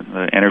the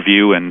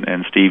interview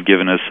and Steve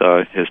giving us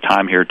his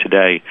time here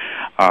today.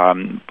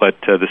 But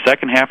the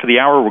second half of the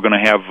hour, we're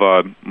going to have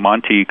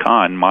Monty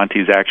Khan.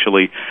 Monty's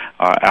actually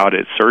out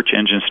at Search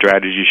Engine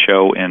Strategy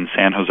Show in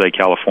San Jose,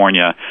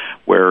 California,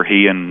 where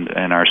he and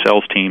our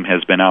sales team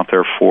has been out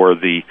there for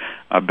the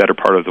better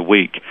part of the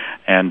week.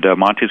 And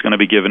Monty's going to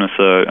be giving us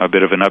a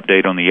bit of an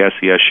update on the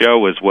SES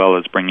show, as well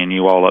as bringing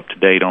you all up to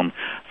date on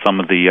some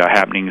of the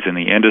happenings in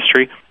the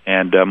industry.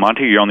 And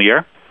Monty, you're on the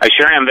air? I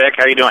sure am, Vic.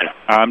 How are you doing?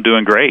 I'm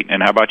doing great.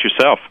 And how about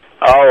yourself?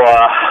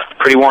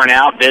 Pretty worn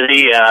out,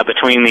 busy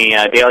between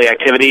the daily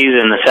activities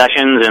and the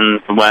sessions and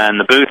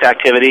the booth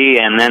activity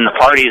and then the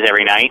parties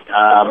every night.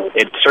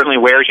 It certainly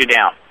wears you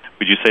down.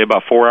 Would you say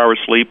about 4 hours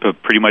sleep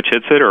pretty much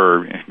hits it,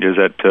 or is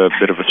that a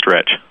bit of a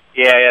stretch?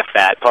 Yeah, if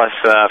that. Plus,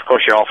 of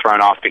course, you're all thrown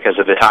off because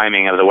of the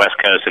timing of the West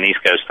Coast and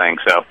East Coast thing.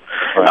 So,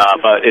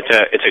 but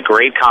it's a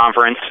great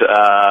conference.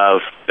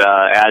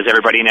 As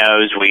everybody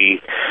knows, we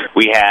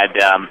had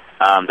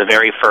the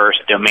very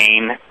first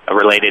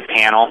domain-related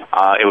panel.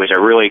 It was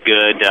a really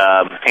good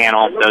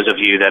panel. Those of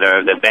you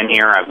that've been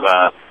here,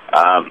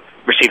 I've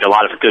received a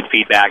lot of good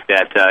feedback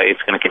that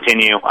it's going to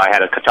continue. I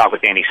had a talk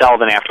with Andy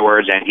Sullivan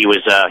afterwards, and he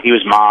was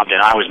mobbed,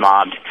 and I was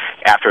mobbed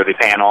after the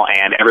panel,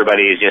 and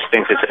everybody just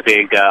thinks it's a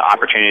big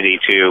opportunity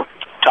to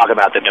talk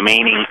about the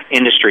domaining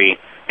industry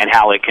and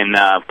how it can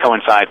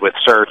coincide with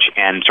search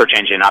and search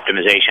engine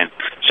optimization.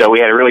 So we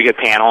had a really good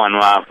panel, and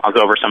I'll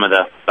go over some of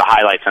the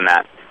highlights on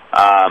that.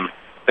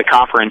 The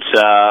conference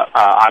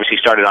obviously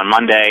started on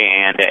Monday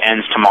and it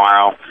ends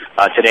tomorrow.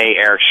 Today,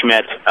 Eric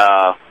Schmidt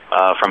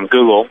from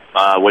Google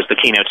was the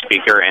keynote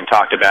speaker and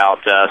talked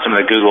about some of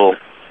the Google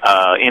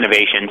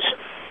innovations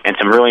and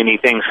some really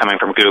neat things coming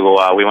from Google.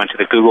 We went to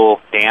the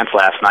Google Dance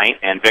last night,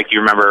 and Vic,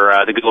 you remember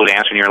the Google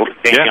Dance when you were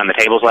dancing on the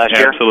tables last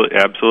year?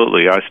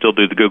 Absolutely. I still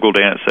do the Google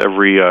Dance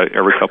every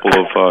couple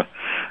of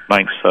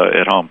nights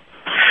at home.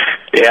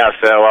 Yeah,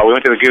 so we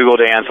went to the Google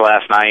Dance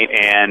last night,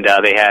 and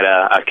they had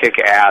a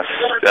kick-ass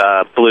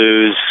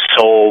blues,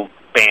 soul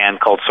band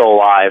called Soul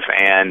Live,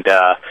 and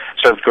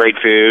served great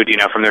food,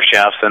 from their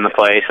chefs and the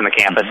place and the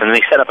campus. And then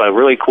they set up a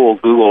really cool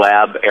Google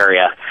Lab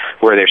area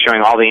where they're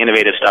showing all the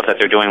innovative stuff that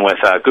they're doing with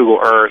Google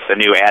Earth, the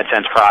new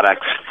AdSense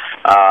products,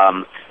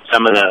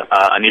 some of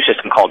a new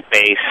system called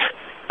Base,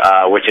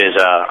 which is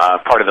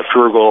part of the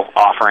Frugal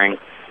offering,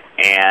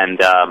 and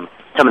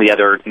some of the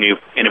other new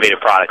innovative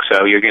products.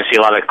 So you're going to see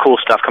a lot of cool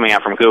stuff coming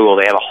out from Google.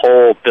 They have a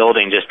whole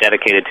building just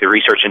dedicated to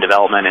research and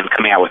development and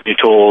coming out with new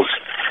tools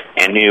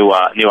and new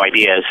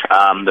ideas.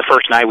 The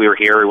first night we were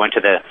here, we went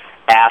to the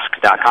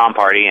Ask.com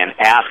party, and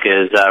Ask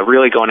is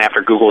really going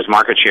after Google's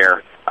market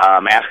share.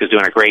 Ask is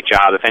doing a great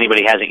job. If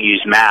anybody hasn't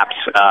used Maps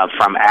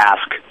from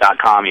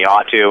Ask.com, you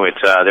ought to.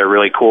 They're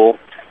really cool.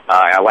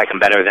 I like them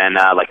better than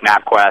like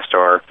MapQuest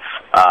or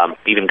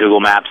even Google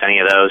Maps, any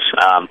of those.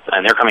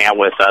 And they're coming out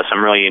with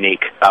some really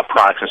unique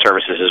products and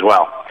services as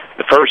well.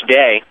 The first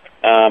day,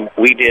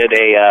 we did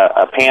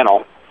a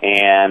panel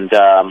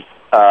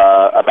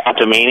about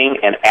domaining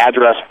and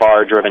address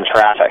bar-driven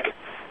traffic.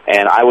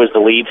 And I was the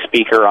lead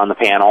speaker on the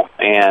panel,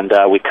 and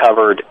we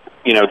covered,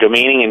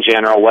 domaining in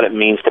general, what it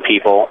means to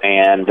people,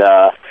 and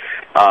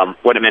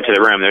what it meant to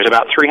the room. There's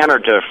about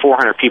 300 to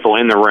 400 people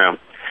in the room,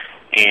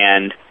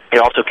 and they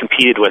also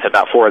competed with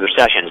about 4 other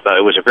sessions, but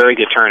it was a very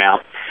good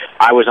turnout.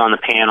 I was on the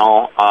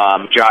panel.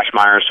 Josh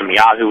Myers from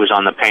Yahoo was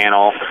on the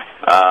panel.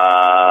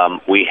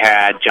 We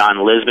had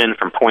John Lisbon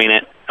from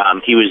Pointit.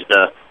 He was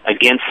the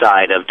against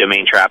side of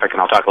domain traffic,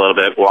 and I'll talk a little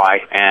bit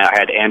why. And I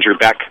had Andrew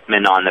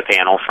Beckman on the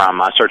panel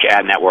from Search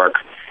Ad Network,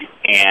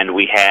 and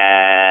we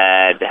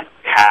had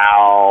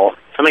Hal.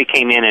 Somebody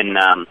came in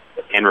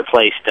and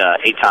replaced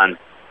Eitan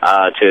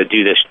to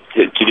do this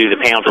to do the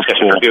panel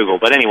discussion for Google.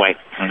 But anyway.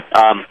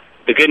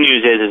 The good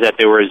news is that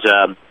there was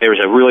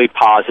a really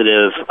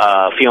positive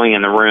feeling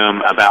in the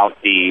room about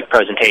the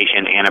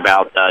presentation and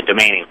about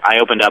domaining. I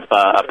opened up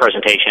a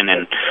presentation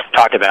and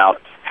talked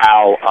about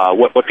how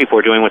what people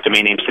are doing with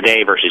domain names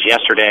today versus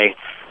yesterday,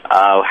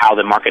 how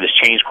the market has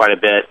changed quite a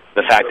bit,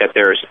 the fact that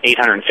there's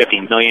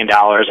 $850 million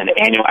in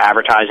annual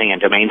advertising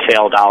and domain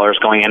sale dollars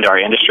going into our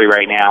industry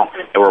right now,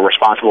 that we're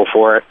responsible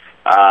for it.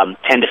 10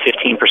 to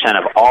 15%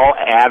 of all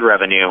ad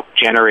revenue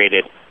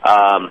generated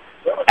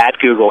at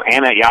Google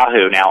and at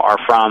Yahoo now are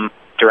from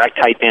direct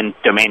type-in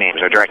domain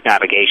names or direct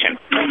navigation.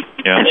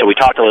 Yeah. And so we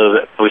talked a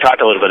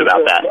little bit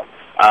about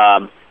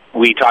that.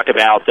 We talked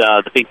about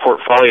the big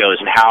portfolios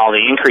and how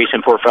the increase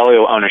in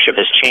portfolio ownership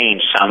has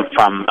changed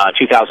from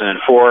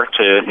 2004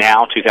 to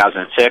now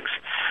 2006.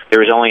 There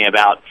was only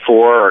about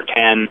 4 or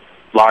 10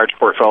 large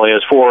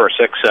portfolios, 4 or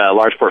 6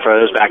 large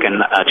portfolios back in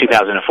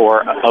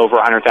 2004, over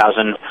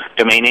 100,000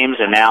 domain names,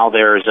 and now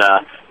there's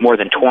more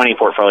than 20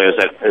 portfolios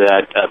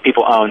that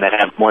people own that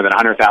have more than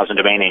 100,000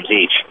 domain names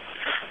each.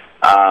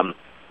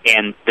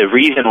 And the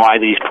reason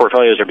why these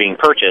portfolios are being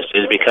purchased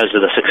is because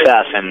of the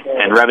success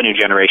and revenue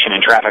generation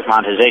and traffic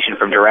monetization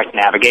from direct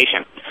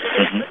navigation.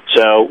 Mm-hmm.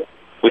 So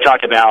we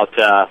talked about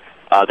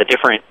the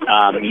different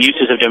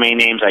uses of domain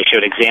names. I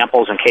showed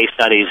examples and case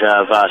studies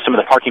of some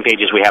of the parking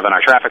pages we have in our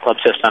Traffic Club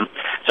system,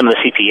 some of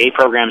the CPA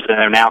programs that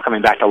are now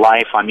coming back to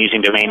life on using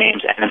domain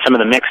names, and then some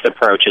of the mixed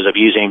approaches of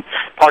using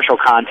partial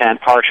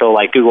content, partial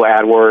like Google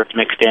AdWords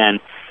mixed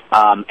in,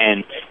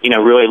 and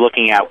really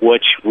looking at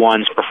which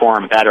ones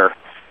perform better,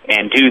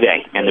 and do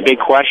they? And the big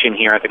question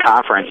here at the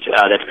conference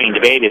that's being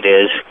debated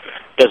is,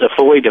 does a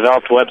fully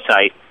developed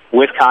website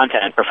with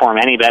content perform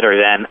any better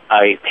than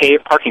a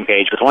parking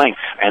page with links?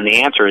 And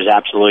the answer is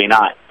absolutely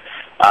not.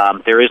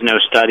 There is no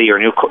study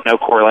or no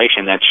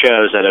correlation that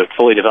shows that a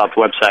fully developed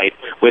website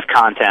with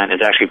content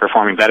is actually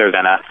performing better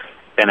than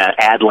an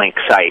ad link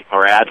site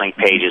or ad link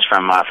pages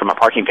from a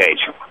parking page.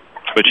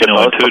 Which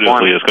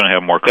intuitively is going to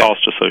have more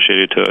cost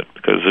associated to it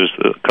because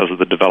of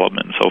the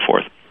development and so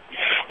forth.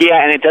 Yeah,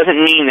 and it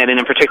doesn't mean that in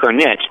a particular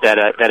niche that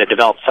a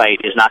developed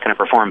site is not going to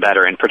perform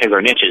better in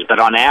particular niches, but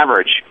on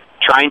average,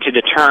 trying to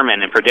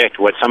determine and predict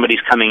what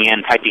somebody's coming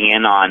in, typing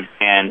in on,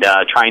 and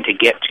trying to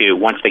get to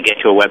once they get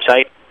to a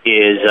website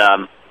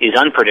is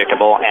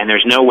unpredictable, and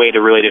there's no way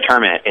to really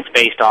determine it. It's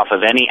based off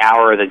of any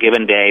hour of the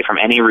given day from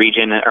any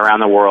region around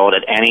the world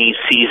at any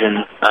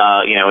season.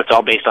 It's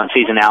all based on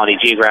seasonality,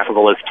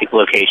 geographical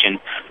location,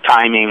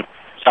 timing,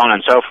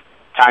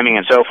 timing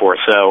and so forth.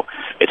 So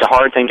it's a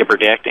hard thing to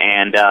predict,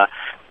 and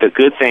the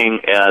good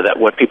thing that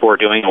what people were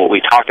doing, what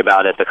we talked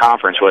about at the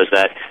conference, was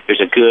that there's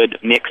a good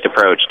mixed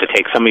approach to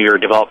take some of your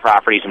developed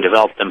properties and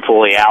develop them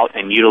fully out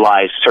and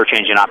utilize search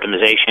engine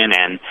optimization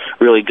and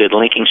really good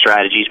linking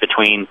strategies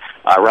between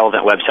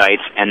relevant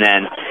websites, and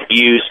then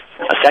use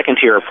a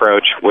second-tier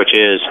approach, which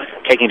is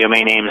taking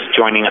domain names,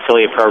 joining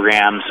affiliate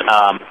programs,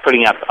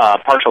 putting up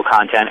partial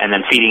content, and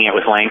then feeding it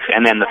with links.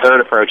 And then the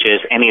third approach is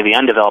any of the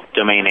undeveloped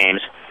domain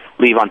names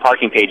leave on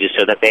parking pages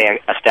so that they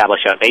establish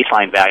a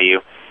baseline value,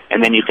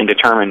 and then you can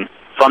determine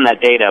from that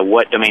data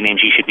what domain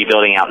names you should be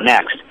building out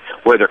next,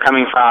 where they're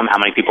coming from, how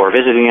many people are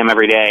visiting them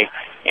every day,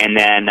 and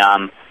then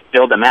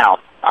build them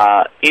out.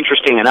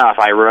 Interesting enough,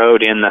 I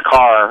rode in the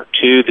car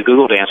to the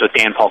Google Dance with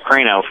Dan Paul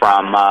Crano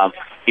from,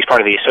 he's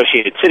part of the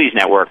Associated Cities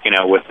Network,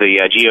 with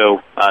the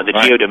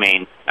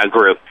Geodomain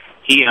group.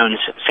 He owns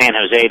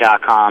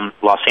SanJose.com,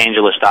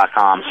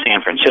 LosAngeles.com,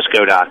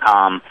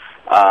 SanFrancisco.com,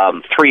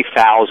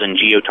 3,000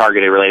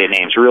 geo-targeted related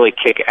names, really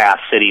kick-ass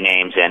city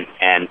names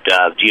and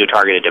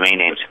geo-targeted domain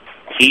names.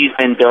 He's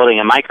been building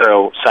a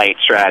microsite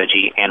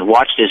strategy and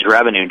watched his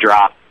revenue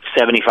drop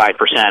 75%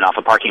 off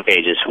of parking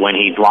pages when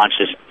he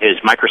launched his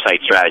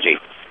microsite strategy.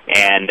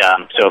 And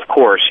so, of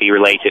course, he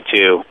relates it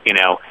to,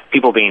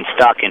 people being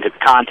stuck into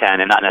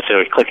content and not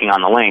necessarily clicking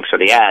on the links or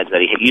the ads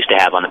that he used to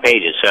have on the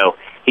pages. So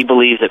he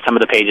believes that some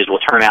of the pages will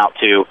turn out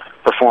to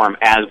perform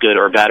as good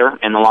or better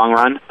in the long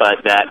run, but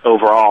that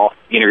overall,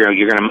 you're going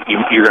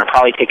to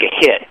probably take a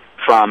hit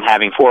from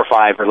having 4 or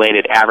 5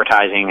 related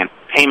advertising and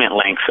payment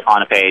links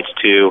on a page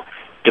to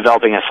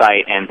developing a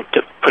site and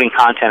putting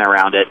content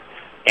around it,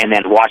 and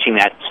then watching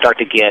that start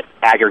to get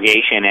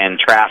aggregation and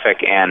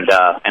traffic and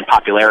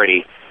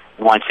popularity.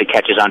 Once it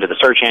catches onto the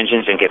search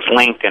engines and gets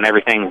linked and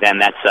everything, then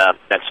that's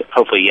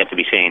hopefully yet to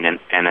be seen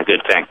and a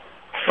good thing.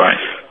 Right.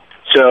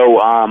 So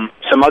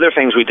some other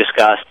things we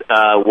discussed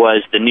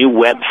was the new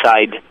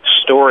website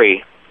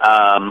story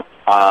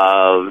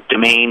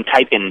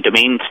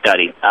domain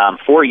study.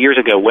 4 years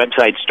ago,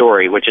 Website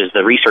Story, which is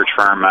the research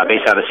firm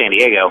based out of San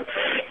Diego,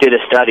 did a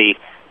study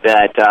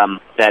that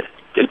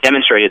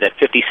demonstrated that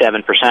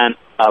 57%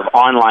 of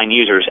online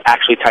users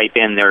actually type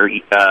in their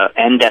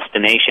end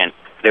destination,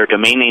 their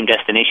domain name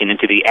destination,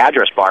 into the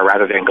address bar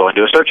rather than go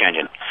into a search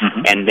engine.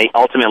 Mm-hmm. And they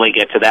ultimately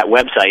get to that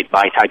website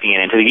by typing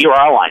it into the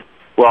URL line.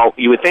 Well,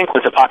 you would think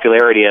with the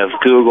popularity of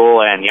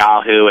Google and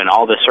Yahoo and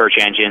all the search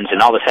engines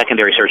and all the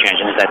secondary search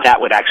engines that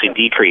would actually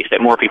decrease,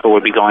 that more people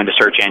would be going to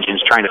search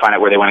engines trying to find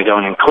out where they want to go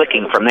and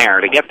clicking from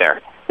there to get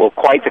there. Well,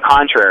 quite the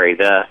contrary.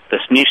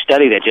 This new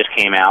study that just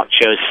came out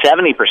shows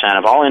 70%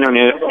 of all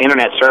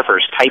internet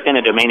surfers type in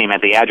a domain name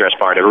at the address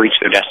bar to reach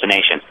their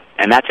destination.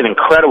 And that's an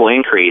incredible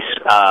increase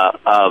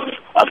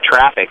of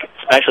traffic,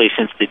 especially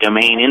since the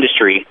domain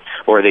industry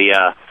or the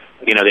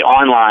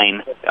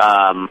online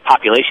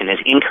population has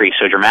increased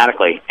so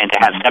dramatically. And to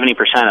have 70%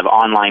 of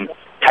online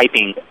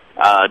typing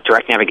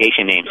direct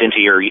navigation names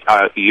into your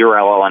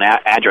URL and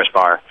address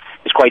bar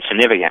is quite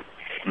significant.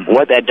 Mm-hmm.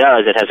 What that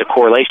does, it has a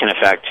correlation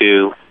effect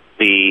to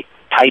the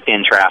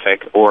type-in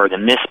traffic or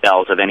the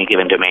misspells of any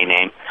given domain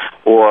name,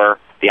 or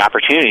the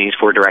opportunities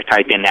for direct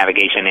type-in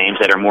navigation names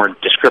that are more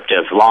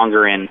descriptive,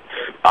 longer in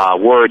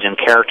words and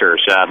characters,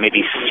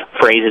 maybe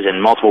phrases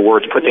and multiple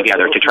words put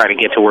together to try to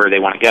get to where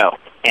they want to go.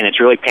 And it's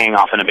really paying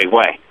off in a big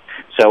way.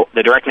 So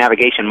the direct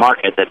navigation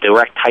market, the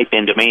direct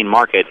type-in domain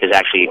market, is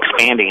actually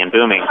expanding and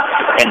booming,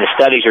 and the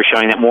studies are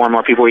showing that more and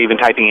more people are even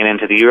typing it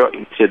into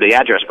the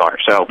address bar.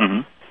 So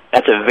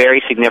that's a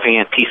very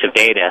significant piece of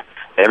data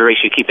that everybody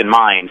should keep in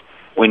mind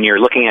when you're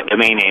looking at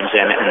domain names.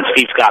 And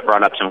Steve Scott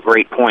brought up some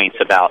great points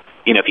about,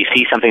 if you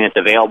see something that's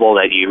available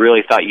that you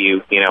really thought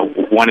you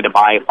wanted to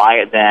buy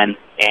it then.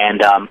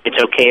 And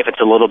it's okay if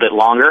it's a little bit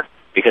longer,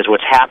 because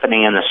what's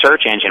happening in the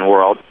search engine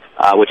world,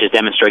 which is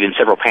demonstrated in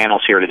several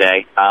panels here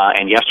today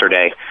and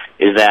yesterday,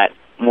 is that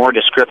more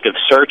descriptive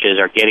searches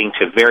are getting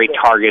to very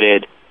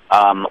targeted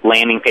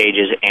landing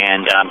pages,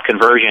 and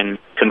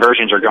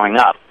conversions are going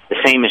up. The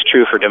same is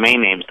true for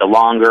domain names. The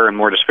longer and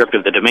more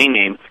descriptive the domain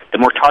name, the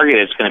more targeted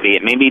it's going to be.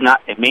 It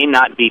may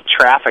not be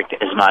trafficked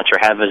as much or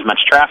have as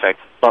much traffic,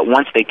 but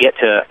once they get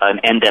to an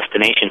end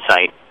destination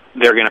site,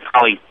 they're going to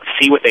probably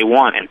see what they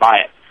want and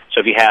buy it. So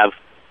if you have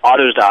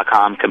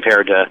autos.com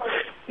compared to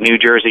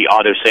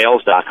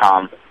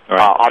NewJerseyAutosales.com,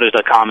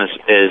 autos.com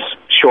is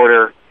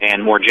shorter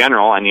and more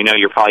general, and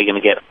you're probably going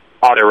to get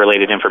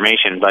auto-related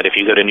information. But if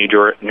you go to New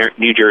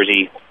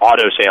Jersey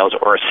Auto Sales,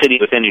 or a city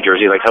within New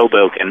Jersey like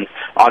Hoboken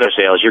Auto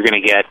Sales, you're going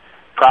to get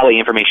probably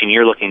information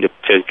you're looking to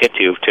get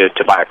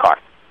to buy a car.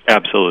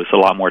 Absolutely. It's a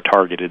lot more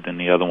targeted than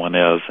the other one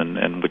is,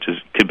 and which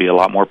could be a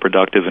lot more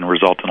productive and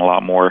result in a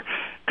lot more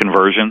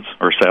conversions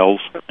or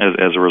sales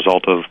as a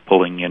result of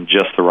pulling in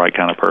just the right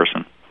kind of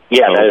person.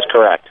 Yeah, that is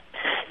correct.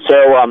 So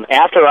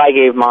after I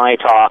gave my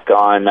talk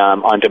on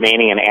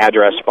domaining and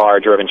address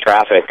bar-driven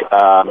traffic,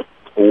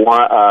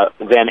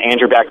 then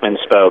Andrew Beckman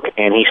spoke,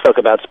 and he spoke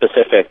about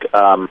specific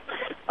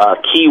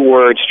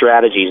keyword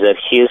strategies that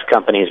his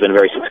company has been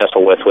very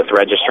successful with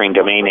registering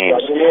domain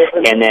names,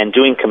 and then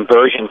doing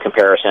conversion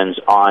comparisons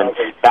on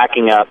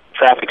backing up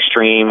traffic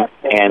stream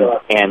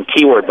and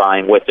keyword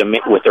buying with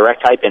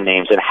direct type-in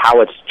names, and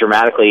how it's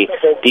dramatically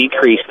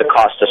decreased the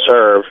cost to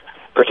serve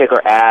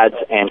particular ads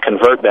and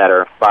convert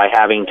better by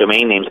having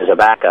domain names as a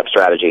backup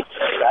strategy.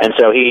 And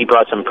so he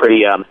brought some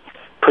pretty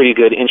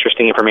good,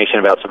 interesting information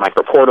about some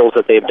microportals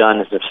that they've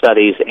done, some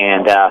studies,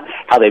 and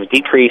how they've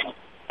decreased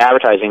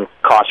advertising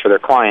costs for their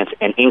clients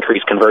and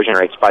increased conversion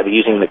rates by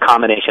using the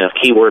combination of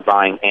keyword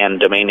buying and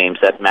domain names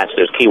that match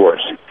those keywords.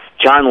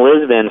 John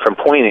Lisbon from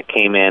Poinit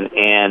came in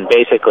and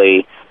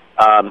basically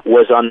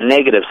was on the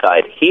negative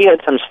side. He had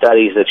some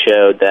studies that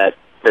showed that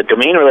the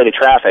domain-related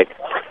traffic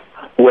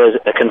was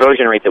a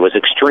conversion rate that was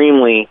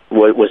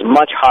was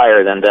much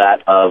higher than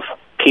that of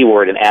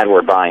keyword and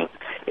AdWord buying,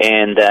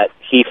 and that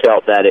he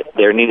felt that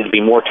there needed to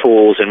be more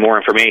tools and more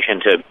information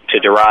to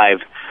derive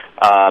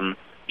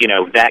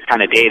that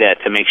kind of data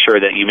to make sure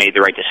that you made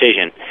the right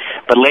decision.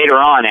 But later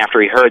on,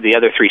 after he heard the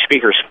other three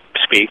speakers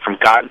speak from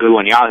Google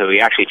and Yahoo, he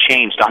actually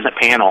changed on the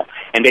panel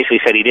and basically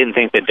said he didn't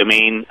think that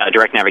domain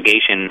direct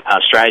navigation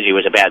strategy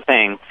was a bad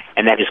thing,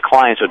 and that his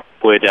clients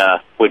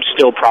would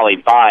still probably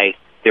buy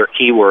their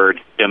keyword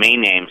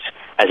domain names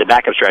as a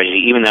backup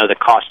strategy, even though the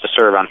cost to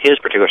serve on his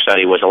particular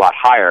study was a lot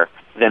higher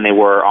than they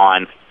were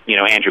on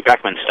Andrew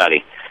Beckman's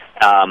study.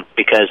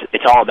 Because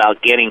it's all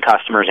about getting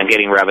customers and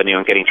getting revenue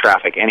and getting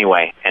traffic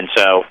anyway. And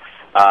so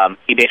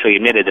he basically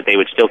admitted that they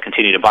would still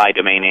continue to buy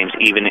domain names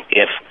even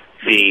if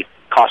the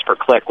cost per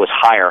click was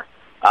higher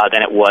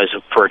than it was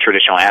for a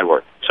traditional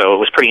AdWord. So it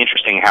was pretty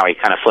interesting how he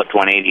kind of flipped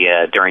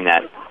 180 during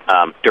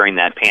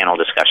that panel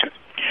discussion.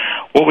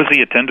 What was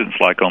the attendance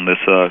like on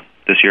this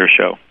year's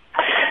show?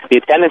 The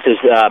attendance is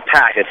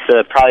packed.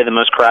 It's probably the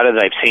most crowded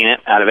that I've seen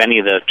it out of any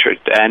of the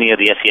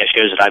SES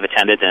shows that I've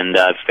attended, and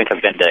I think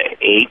I've been to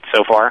 8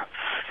 so far.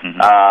 Mm-hmm.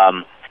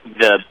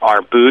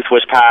 Our booth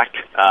was packed.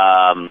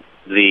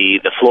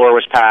 The floor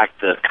was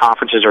packed. The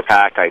conferences are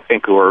packed. I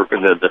think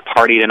the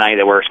party tonight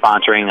that we're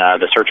sponsoring,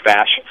 the Search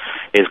Bash,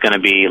 is going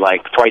to be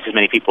like twice as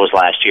many people as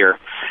last year.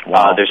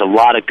 Wow. There's a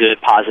lot of good,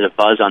 positive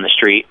buzz on the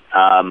street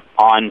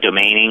on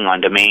domaining,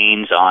 on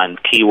domains, on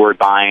keyword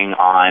buying,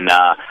 on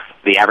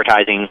the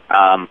advertising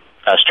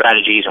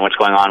strategies and what's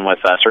going on with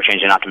search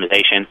engine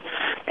optimization.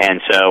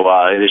 And so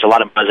there's a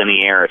lot of buzz in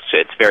the air.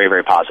 It's very,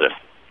 very positive.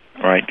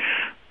 Right.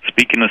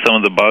 Speaking of some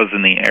of the buzz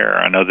in the air,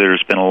 I know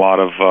there's been a lot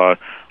of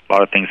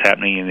things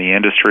happening in the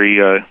industry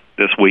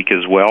this week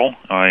as well.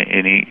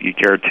 You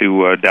care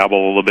to dabble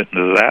a little bit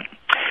into that?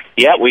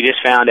 Yeah, we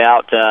just found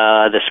out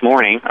this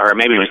morning, or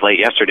maybe it was late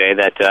yesterday,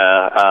 that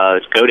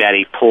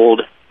GoDaddy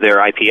pulled their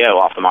IPO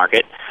off the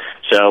market.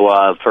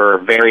 So for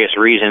various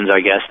reasons, I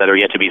guess, that are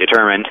yet to be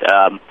determined,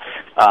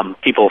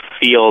 people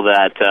feel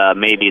that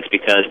maybe it's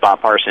because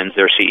Bob Parsons,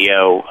 their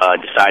CEO,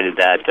 decided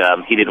that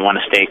he didn't want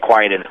to stay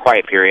quiet in the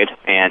quiet period,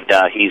 and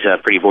he's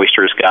a pretty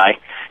boisterous guy,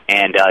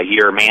 and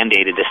you're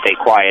mandated to stay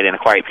quiet in a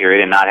quiet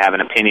period and not have an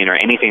opinion or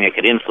anything that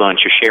could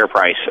influence your share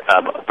price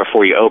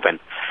before you open.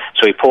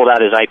 So he pulled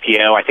out his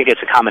IPO. I think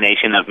it's a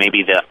combination of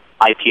maybe the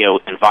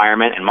IPO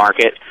environment and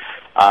market,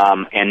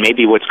 and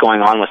maybe what's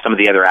going on with some of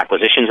the other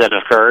acquisitions that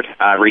have occurred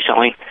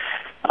recently.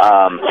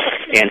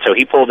 And so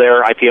he pulled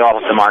their IPO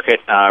off the market.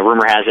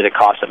 Rumor has it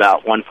cost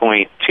about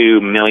 $1.2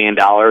 million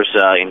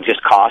in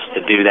just cost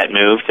to do that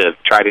move, to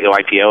try to go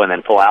IPO and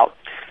then pull out.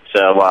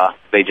 So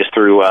they just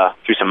threw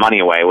some money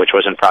away, which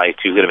wasn't probably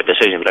too good of a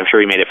decision, but I'm sure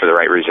he made it for the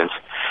right reasons.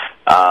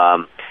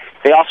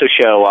 They also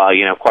show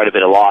quite a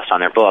bit of loss on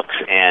their books,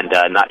 and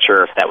not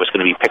sure if that was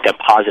going to be picked up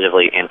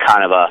positively in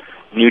kind of a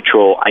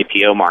neutral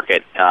IPO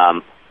market.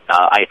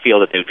 I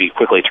feel that they would be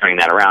quickly turning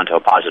that around to a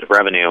positive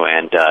revenue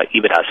and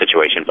EBITDA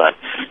situation, but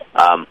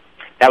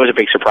that was a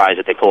big surprise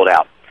that they pulled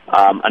out.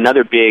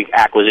 Another big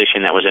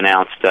acquisition that was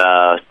announced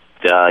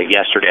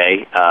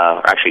yesterday,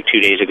 or actually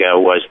 2 days ago,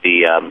 was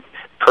the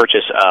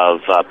purchase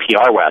of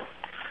PRWeb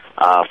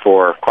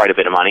for quite a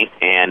bit of money.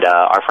 And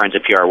our friends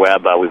at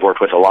PRWeb, we've worked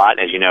with a lot,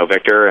 as you know,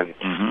 Victor, and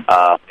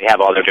they have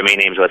all their domain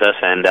names with us,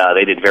 and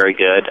they did very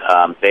good.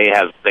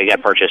 They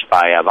got purchased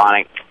by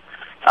Vonic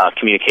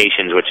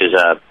Communications, which is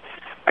a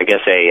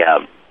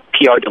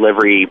PR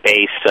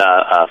delivery-based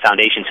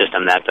foundation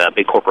system that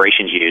big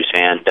corporations use,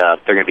 and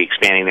they're going to be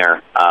expanding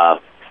their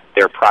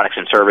products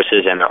and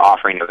services and their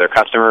offering to their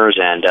customers,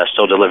 and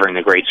still delivering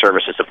the great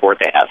service and support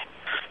they have.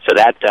 So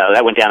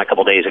that went down a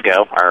couple days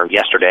ago, or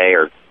yesterday,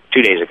 or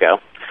 2 days ago.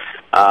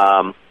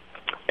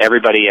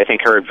 Everybody, I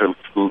think, heard from,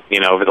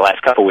 over the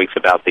last couple weeks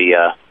about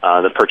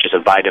the purchase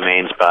of buy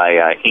domains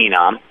by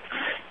Enom.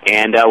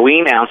 And we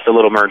announced a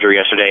little merger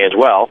yesterday as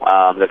well.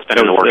 That's been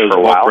in the works for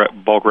a while.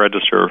 Bulk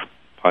register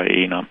by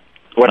Enom.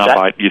 What's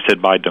that? You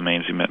said buy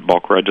domains. You meant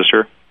bulk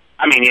register.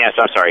 I mean, yes.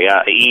 I'm sorry.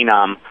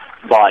 Enom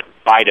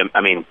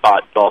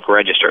bought bulk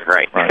register.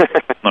 Right.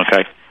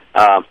 Okay.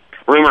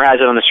 Rumor has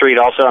it on the street.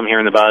 Also, I'm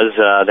hearing the buzz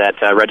that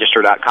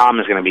Register.com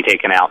is going to be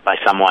taken out by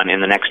someone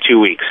in the next 2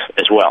 weeks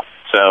as well.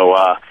 So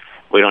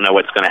we don't know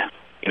what's going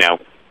to,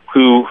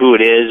 who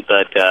it is,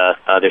 but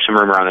there's some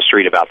rumor on the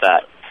street about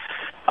that.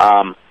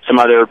 Some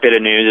other bit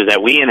of news is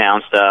that we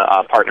announced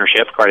a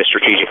partnership, quite a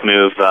strategic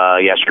move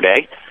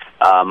yesterday.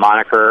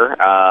 Moniker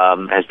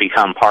has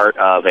become part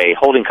of a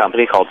holding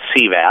company called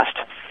CVAST,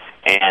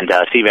 and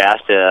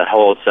CVAST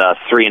holds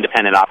 3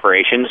 independent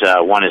operations.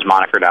 One is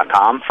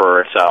Moniker.com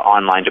for its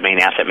online domain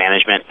asset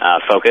management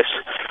focus,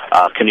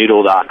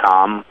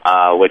 Canoodle.com,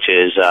 which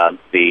is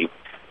the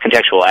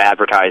contextual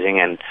advertising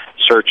and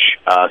search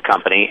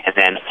company, and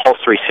then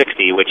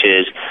Pulse360, which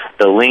is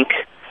the link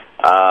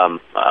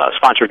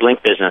sponsored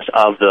link business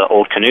of the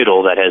old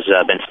Canoodle that has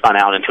been spun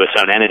out into its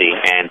own entity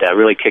and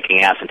really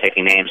kicking ass and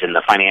taking names in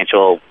the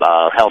financial,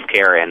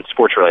 healthcare, and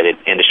sports-related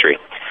industry.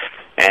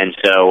 And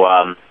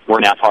so we're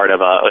now part of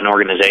an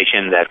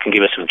organization that can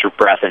give us some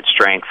breadth and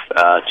strength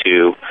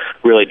to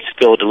really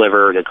still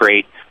deliver the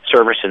great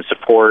service and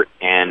support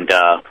and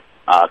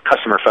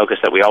customer focus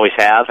that we always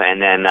have,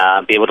 and then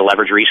be able to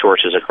leverage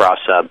resources across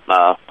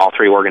all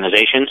 3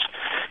 organizations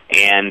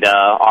and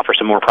offer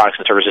some more products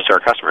and services to our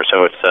customers.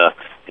 So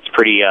it's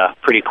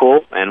pretty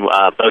cool. And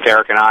both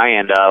Eric and I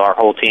and our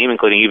whole team,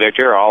 including you,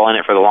 Victor, are all in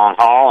it for the long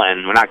haul,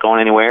 and we're not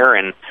going anywhere,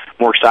 and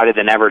more excited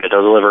than ever to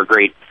deliver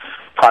great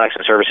products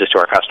and services to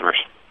our customers.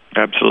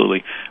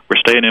 Absolutely. We're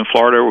staying in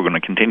Florida. We're going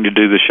to continue to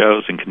do the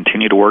shows and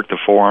continue to work the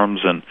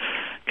forums and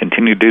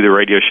continue to do the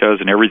radio shows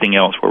and everything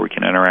else where we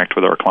can interact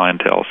with our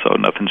clientele. So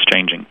nothing's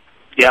changing.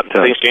 Yep,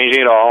 nothing's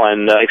changing at all,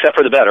 and except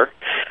for the better.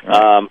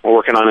 We're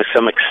working on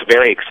some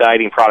very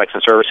exciting products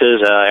and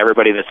services.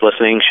 Everybody that's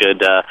listening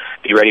should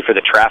be ready for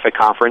the Traffic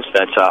Conference.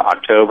 That's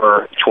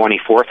October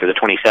 24th through the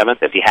 27th.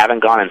 If you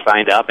haven't gone and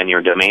signed up and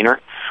you're a domainer,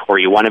 or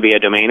you want to be a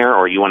domainer,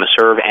 or you want to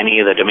serve any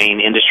of the domain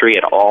industry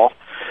at all,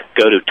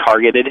 go to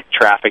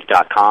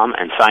targetedtraffic.com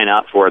and sign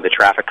up for the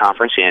Traffic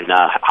Conference in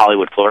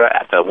Hollywood, Florida,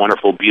 at the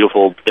wonderful,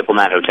 beautiful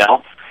Diplomat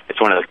Hotel.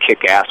 It's one of the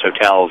kick-ass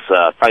hotels,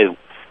 probably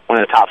one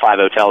of the top 5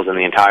 hotels in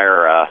the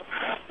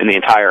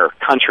entire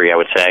country, I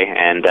would say,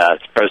 and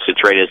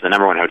it's rated as the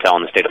 #1 hotel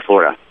in the state of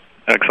Florida.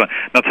 Excellent.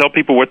 Now tell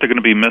people what they're going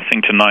to be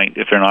missing tonight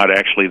if they're not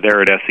actually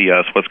there at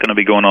SES. What's going to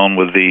be going on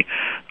with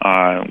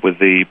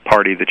the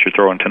party that you're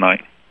throwing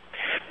tonight?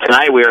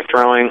 Tonight we are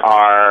throwing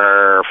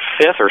our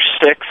 5th or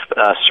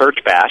 6th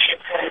Search Bash,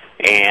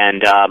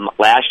 and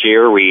last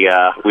year we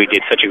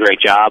did such a great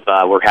job.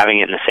 We're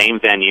having it in the same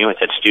venue.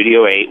 It's at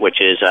Studio 8, which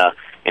is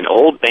an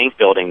old bank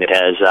building that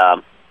has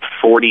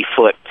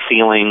 40-foot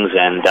ceilings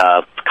and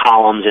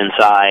columns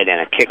inside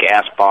and a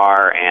kick-ass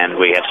bar, and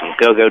we have some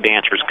go-go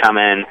dancers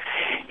coming,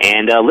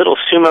 and a little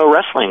sumo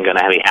wrestling going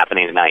to be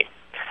happening tonight.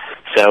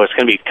 So it's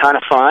going to be kind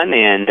of fun,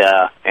 and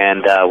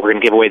we're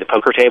going to give away the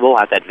poker table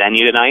at that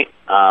venue tonight.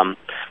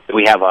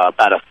 We have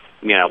about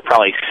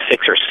probably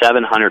 600 or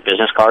 700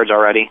 business cards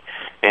already,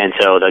 and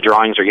so the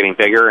drawings are getting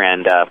bigger,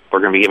 and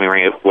we're going to be giving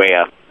away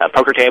a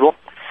poker table.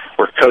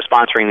 We're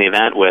co-sponsoring the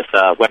event with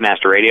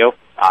Webmaster Radio,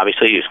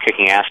 obviously, who's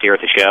kicking ass here at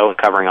the show and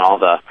covering all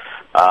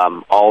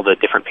the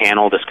different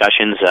panel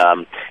discussions.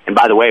 And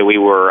by the way, we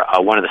were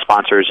one of the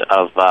sponsors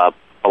of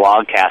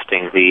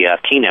Blogcasting, the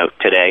keynote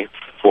today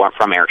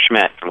from Eric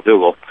Schmidt from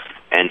Google,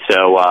 and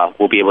so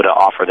we'll be able to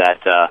offer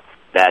that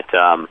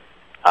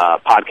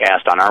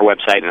podcast on our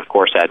website and, of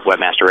course, at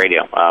Webmaster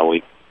Radio.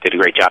 We did a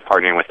great job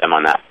partnering with them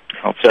on that.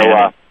 Okay.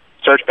 So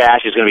Search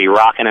Bash is going to be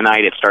rocking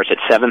tonight. It starts at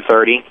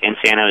 7:30 in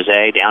San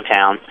Jose,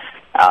 downtown,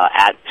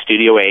 at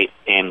Studio 8,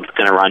 and it's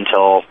going to run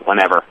till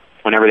whenever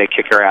they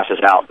kick your asses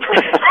out.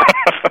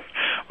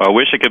 Well, I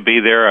wish I could be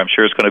there. I'm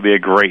sure it's going to be a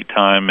great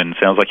time, and it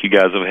sounds like you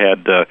guys have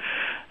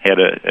had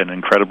an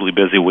incredibly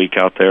busy week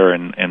out there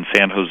in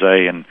San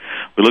Jose, and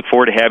we look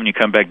forward to having you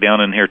come back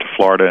down in here to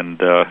Florida and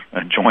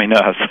join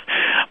us.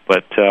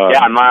 But yeah,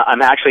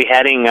 I'm actually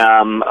heading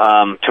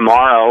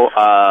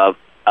tomorrow.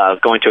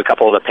 Going to a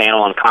couple of the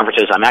panel and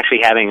conferences. I'm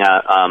actually having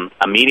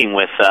a meeting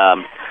with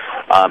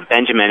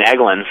Benjamin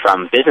Eglin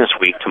from Business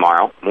Week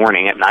tomorrow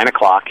morning at 9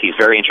 o'clock. He's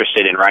very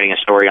interested in writing a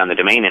story on the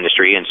domain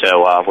industry, and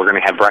so we're going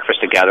to have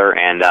breakfast together,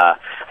 and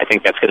I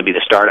think that's going to be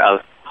the start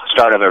of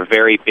a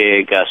very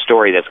big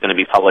story that's going to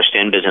be published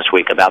in Business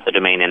Week about the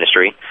domain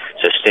industry.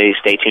 So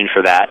stay tuned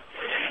for that.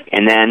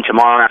 And then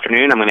tomorrow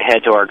afternoon, I'm going to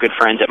head to our good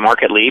friends at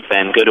Market Leap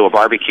and go to a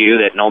barbecue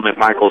that Noel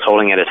McMichael is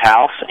holding at his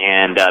house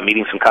and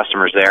meeting some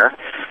customers there.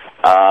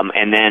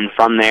 And then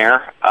from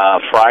there,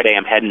 Friday,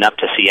 I'm heading up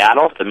to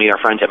Seattle to meet our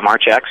friends at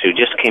Marchex, who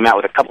just came out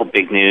with a couple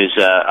big news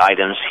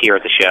items here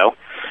at the show.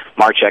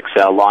 Marchex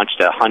launched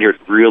 100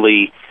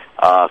 really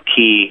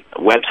key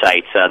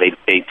websites.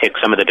 They took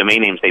some of the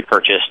domain names they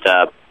purchased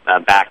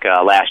back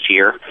last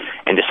year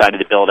and decided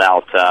to build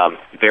out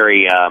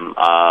very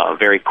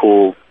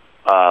cool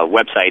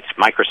websites,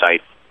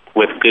 microsites,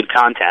 with good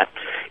content,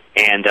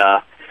 and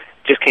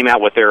just came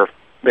out with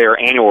their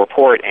annual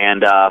report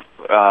and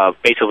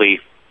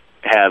basically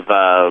have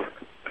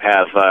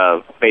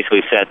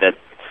basically said that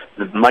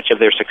much of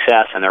their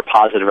success and their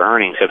positive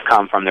earnings have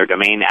come from their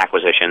domain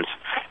acquisitions,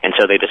 and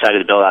so they decided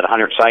to build out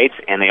 100 sites,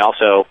 and they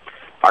also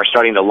are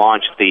starting to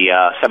launch the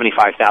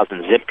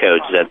 75,000 zip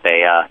codes that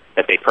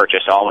they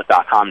purchased, all with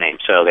 .com names.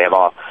 So they have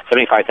all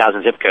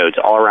 75,000 zip codes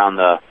all around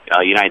the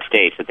United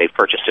States that they've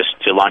purchased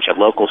to launch a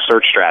local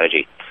search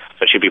strategy.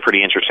 So it should be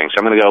pretty interesting.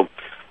 So I'm going to go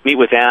meet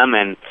with them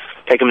and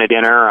take them to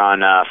dinner on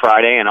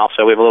Friday, and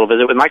also we have a little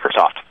visit with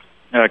Microsoft.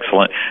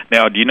 Excellent.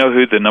 Now, do you know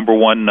who the number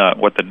one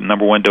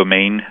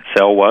domain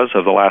sale was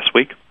of the last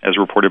week, as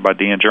reported by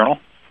DN Journal?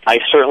 I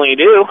certainly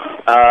do.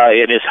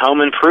 It is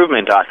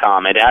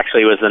HomeImprovement.com. It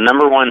actually was the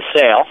number one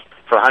sale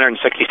for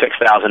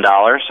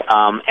 $166,000,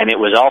 and it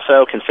was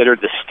also considered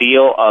the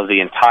steal of the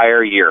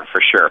entire year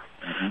for sure.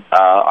 Mm-hmm.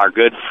 Our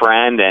good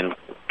friend and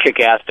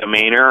kick-ass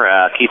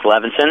domainer, Keith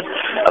Levinson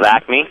of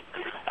Acme,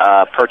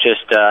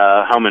 purchased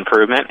Home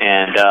Improvement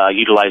and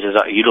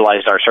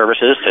utilized our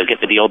services to get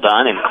the deal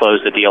done and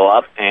close the deal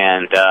up,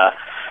 and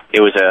it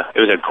was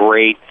a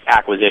great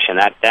acquisition.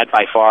 That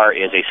by far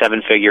is a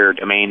seven-figure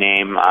domain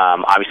name.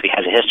 Obviously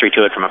has a history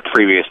to it from a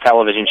previous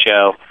television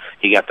show.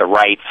 He got the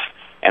rights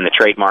and the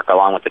trademark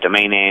along with the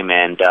domain name,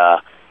 and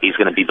he's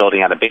going to be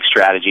building out a big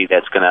strategy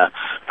that's going to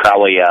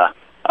probably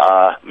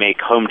make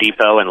Home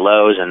Depot and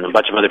Lowe's and a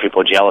bunch of other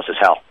people jealous as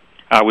hell.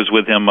 I was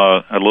with him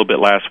a little bit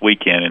last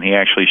weekend, and he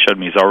actually showed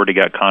me he's already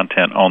got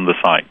content on the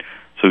site.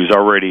 So he's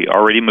already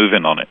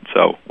moving on it.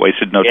 So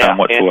wasted no time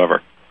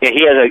whatsoever. Yeah,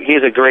 he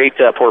has a great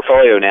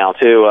portfolio now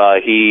too.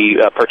 He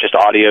purchased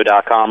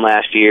Audio.com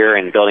last year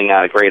and building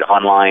out a great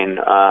online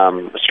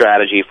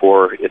strategy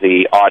for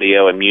the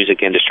audio and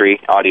music industry,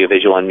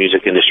 audiovisual and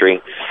music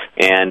industry,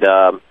 and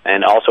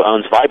also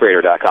owns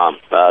Vibrator.com.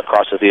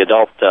 Crosses the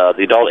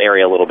adult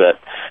area a little bit,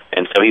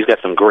 and so he's got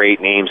some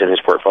great names in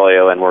his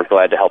portfolio, and we're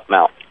glad to help him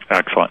out.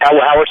 Excellent. How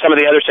were some of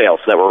the other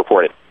sales that were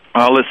reported?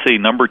 Let's see,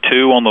 number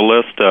 2 on the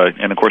list,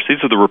 and of course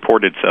these are the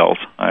reported sales.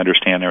 I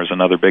understand there's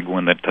another big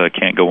one that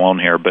can't go on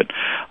here, but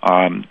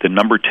the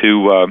number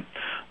 2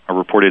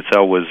 reported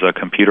sale was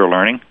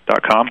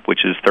computerlearning.com,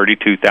 which is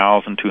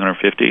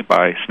 $32,250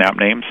 by snap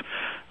names.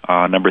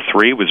 Number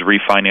 3 was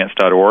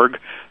refinance.org,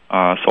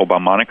 sold by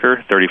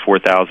Moniker,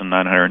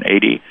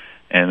 $34,980.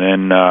 And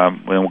then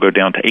we'll go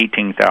down to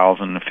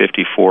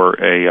 $18,050 for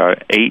a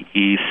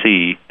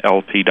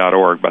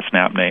AECLP.org by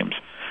snap names.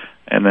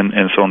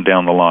 And so on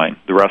down the line.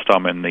 The rest of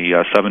them in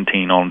the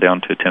 17 on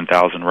down to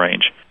 10,000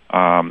 range.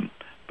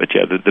 But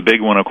yeah, the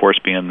big one, of course,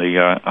 being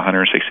the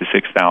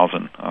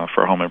 166,000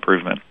 for home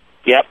improvement.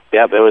 Yep.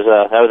 That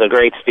was a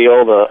great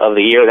steal of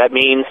the year. That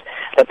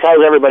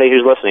tells everybody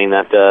who's listening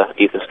that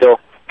you can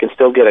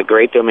still get a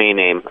great domain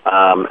name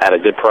at a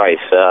good price,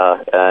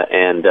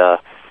 and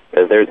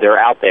they're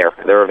out there,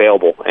 they're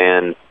available,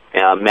 and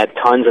met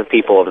tons of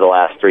people over the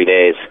last 3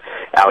 days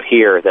out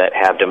here that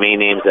have domain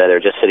names that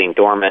are just sitting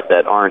dormant,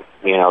 that aren't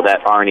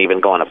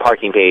even going to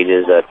parking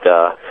pages,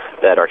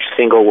 that are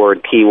single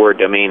word keyword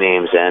domain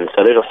names, and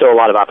so there's still a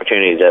lot of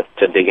opportunity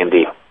to dig in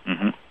deep.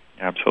 Mm-hmm.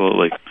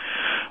 Absolutely.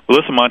 Well,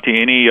 listen,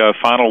 Monty, any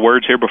final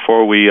words here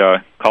before we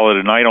call it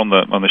a night on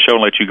the show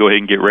and let you go ahead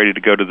and get ready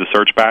to go to the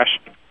Search Bash?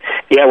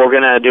 Yeah, we're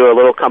going to do a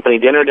little company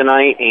dinner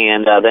tonight,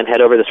 and then head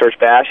over to the Search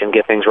Bash and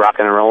get things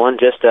rocking and rolling.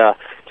 Just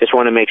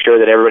want to make sure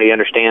that everybody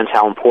understands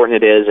how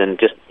important it is, and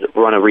just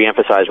want to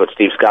reemphasize what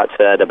Steve Scott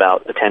said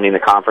about attending the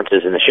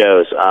conferences and the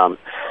shows.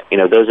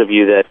 Those of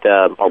you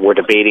that were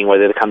debating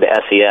whether to come to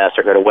SES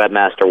or go to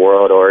Webmaster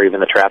World or even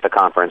the Traffic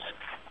Conference,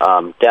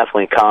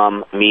 definitely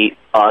come, meet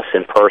us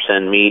in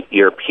person, meet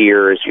your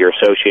peers, your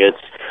associates,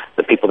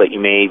 the people that you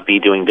may be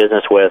doing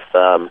business with.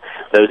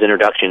 Those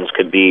introductions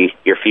could be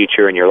your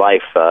future and your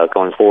life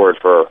going forward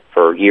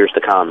for years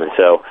to come. And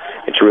so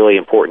it's really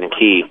important and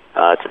key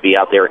to be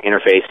out there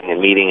interfacing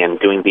and meeting and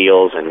doing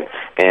deals and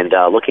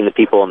looking the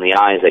people in the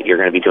eyes that you're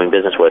going to be doing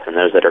business with and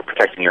those that are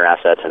protecting your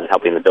assets and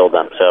helping to build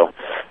them. So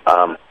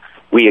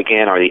we,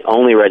 again, are the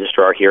only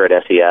registrar here at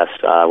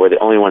SES. We're the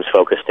only ones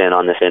focused in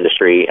on this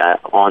industry,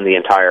 on the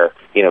entire,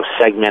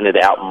 segmented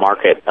out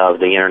market of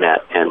the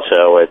Internet. And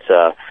so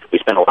we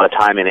spend a lot of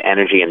time and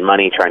energy and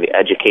money trying to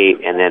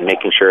educate and then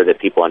making sure that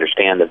people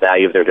understand the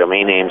value of their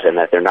domain names and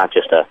that they're not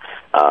just a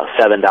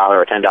 $7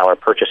 or $10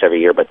 purchase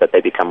every year, but that they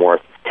become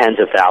worth tens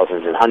of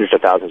thousands and hundreds of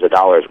thousands of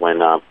dollars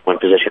when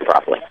positioned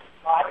properly.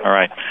 All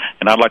right.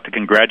 And I'd like to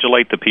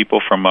congratulate the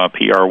people from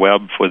PR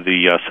Web for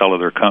the sale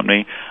of their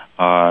company.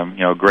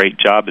 Great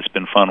job. It's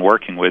been fun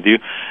working with you.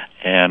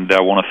 And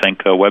I want to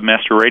thank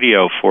Webmaster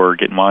Radio for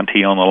getting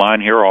Monty on the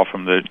line here, all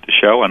from the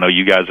show. I know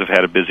you guys have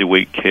had a busy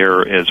week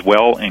here as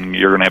well, and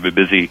you're going to have a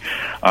busy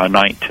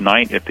night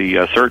tonight at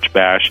the Search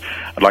Bash.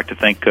 I'd like to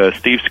thank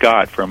Steve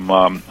Scott from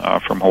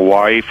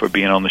Hawaii for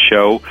being on the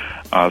show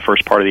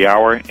first part of the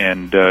hour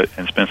and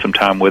spend some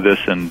time with us.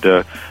 And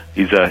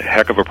he's a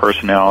heck of a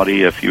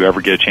personality. If you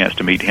ever get a chance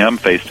to meet him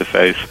face to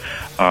face,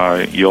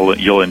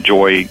 you'll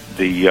enjoy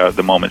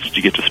the moments that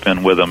you get to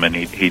spend with him, and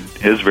he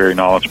is very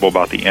knowledgeable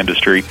about the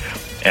industry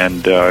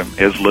and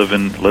is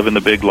living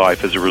the big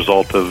life as a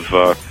result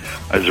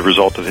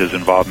of his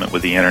involvement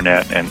with the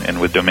Internet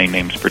and with domain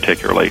names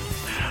particularly.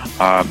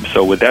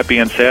 So with that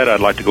being said,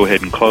 I'd like to go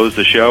ahead and close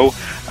the show.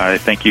 I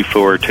thank you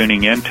for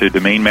tuning in to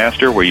Domain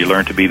Master, where you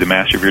learn to be the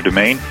master of your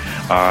domain.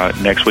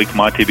 Next week,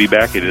 Monty will be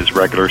back. It is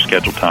regular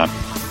scheduled time.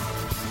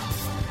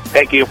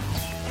 Thank you.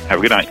 Have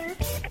a good night.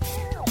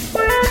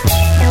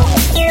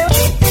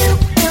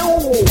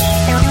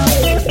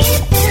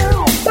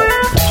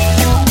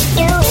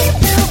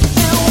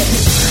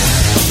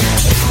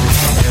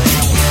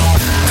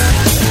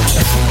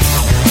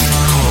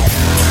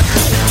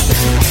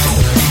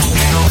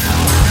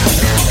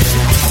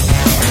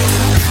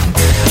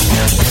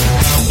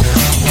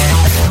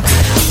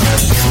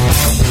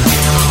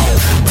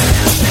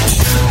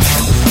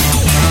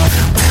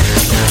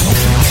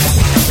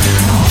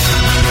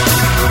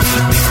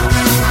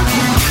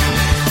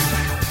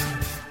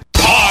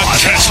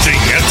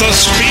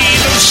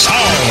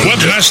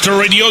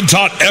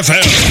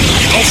 Webmasterradio.fm,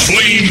 the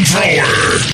flamethrower.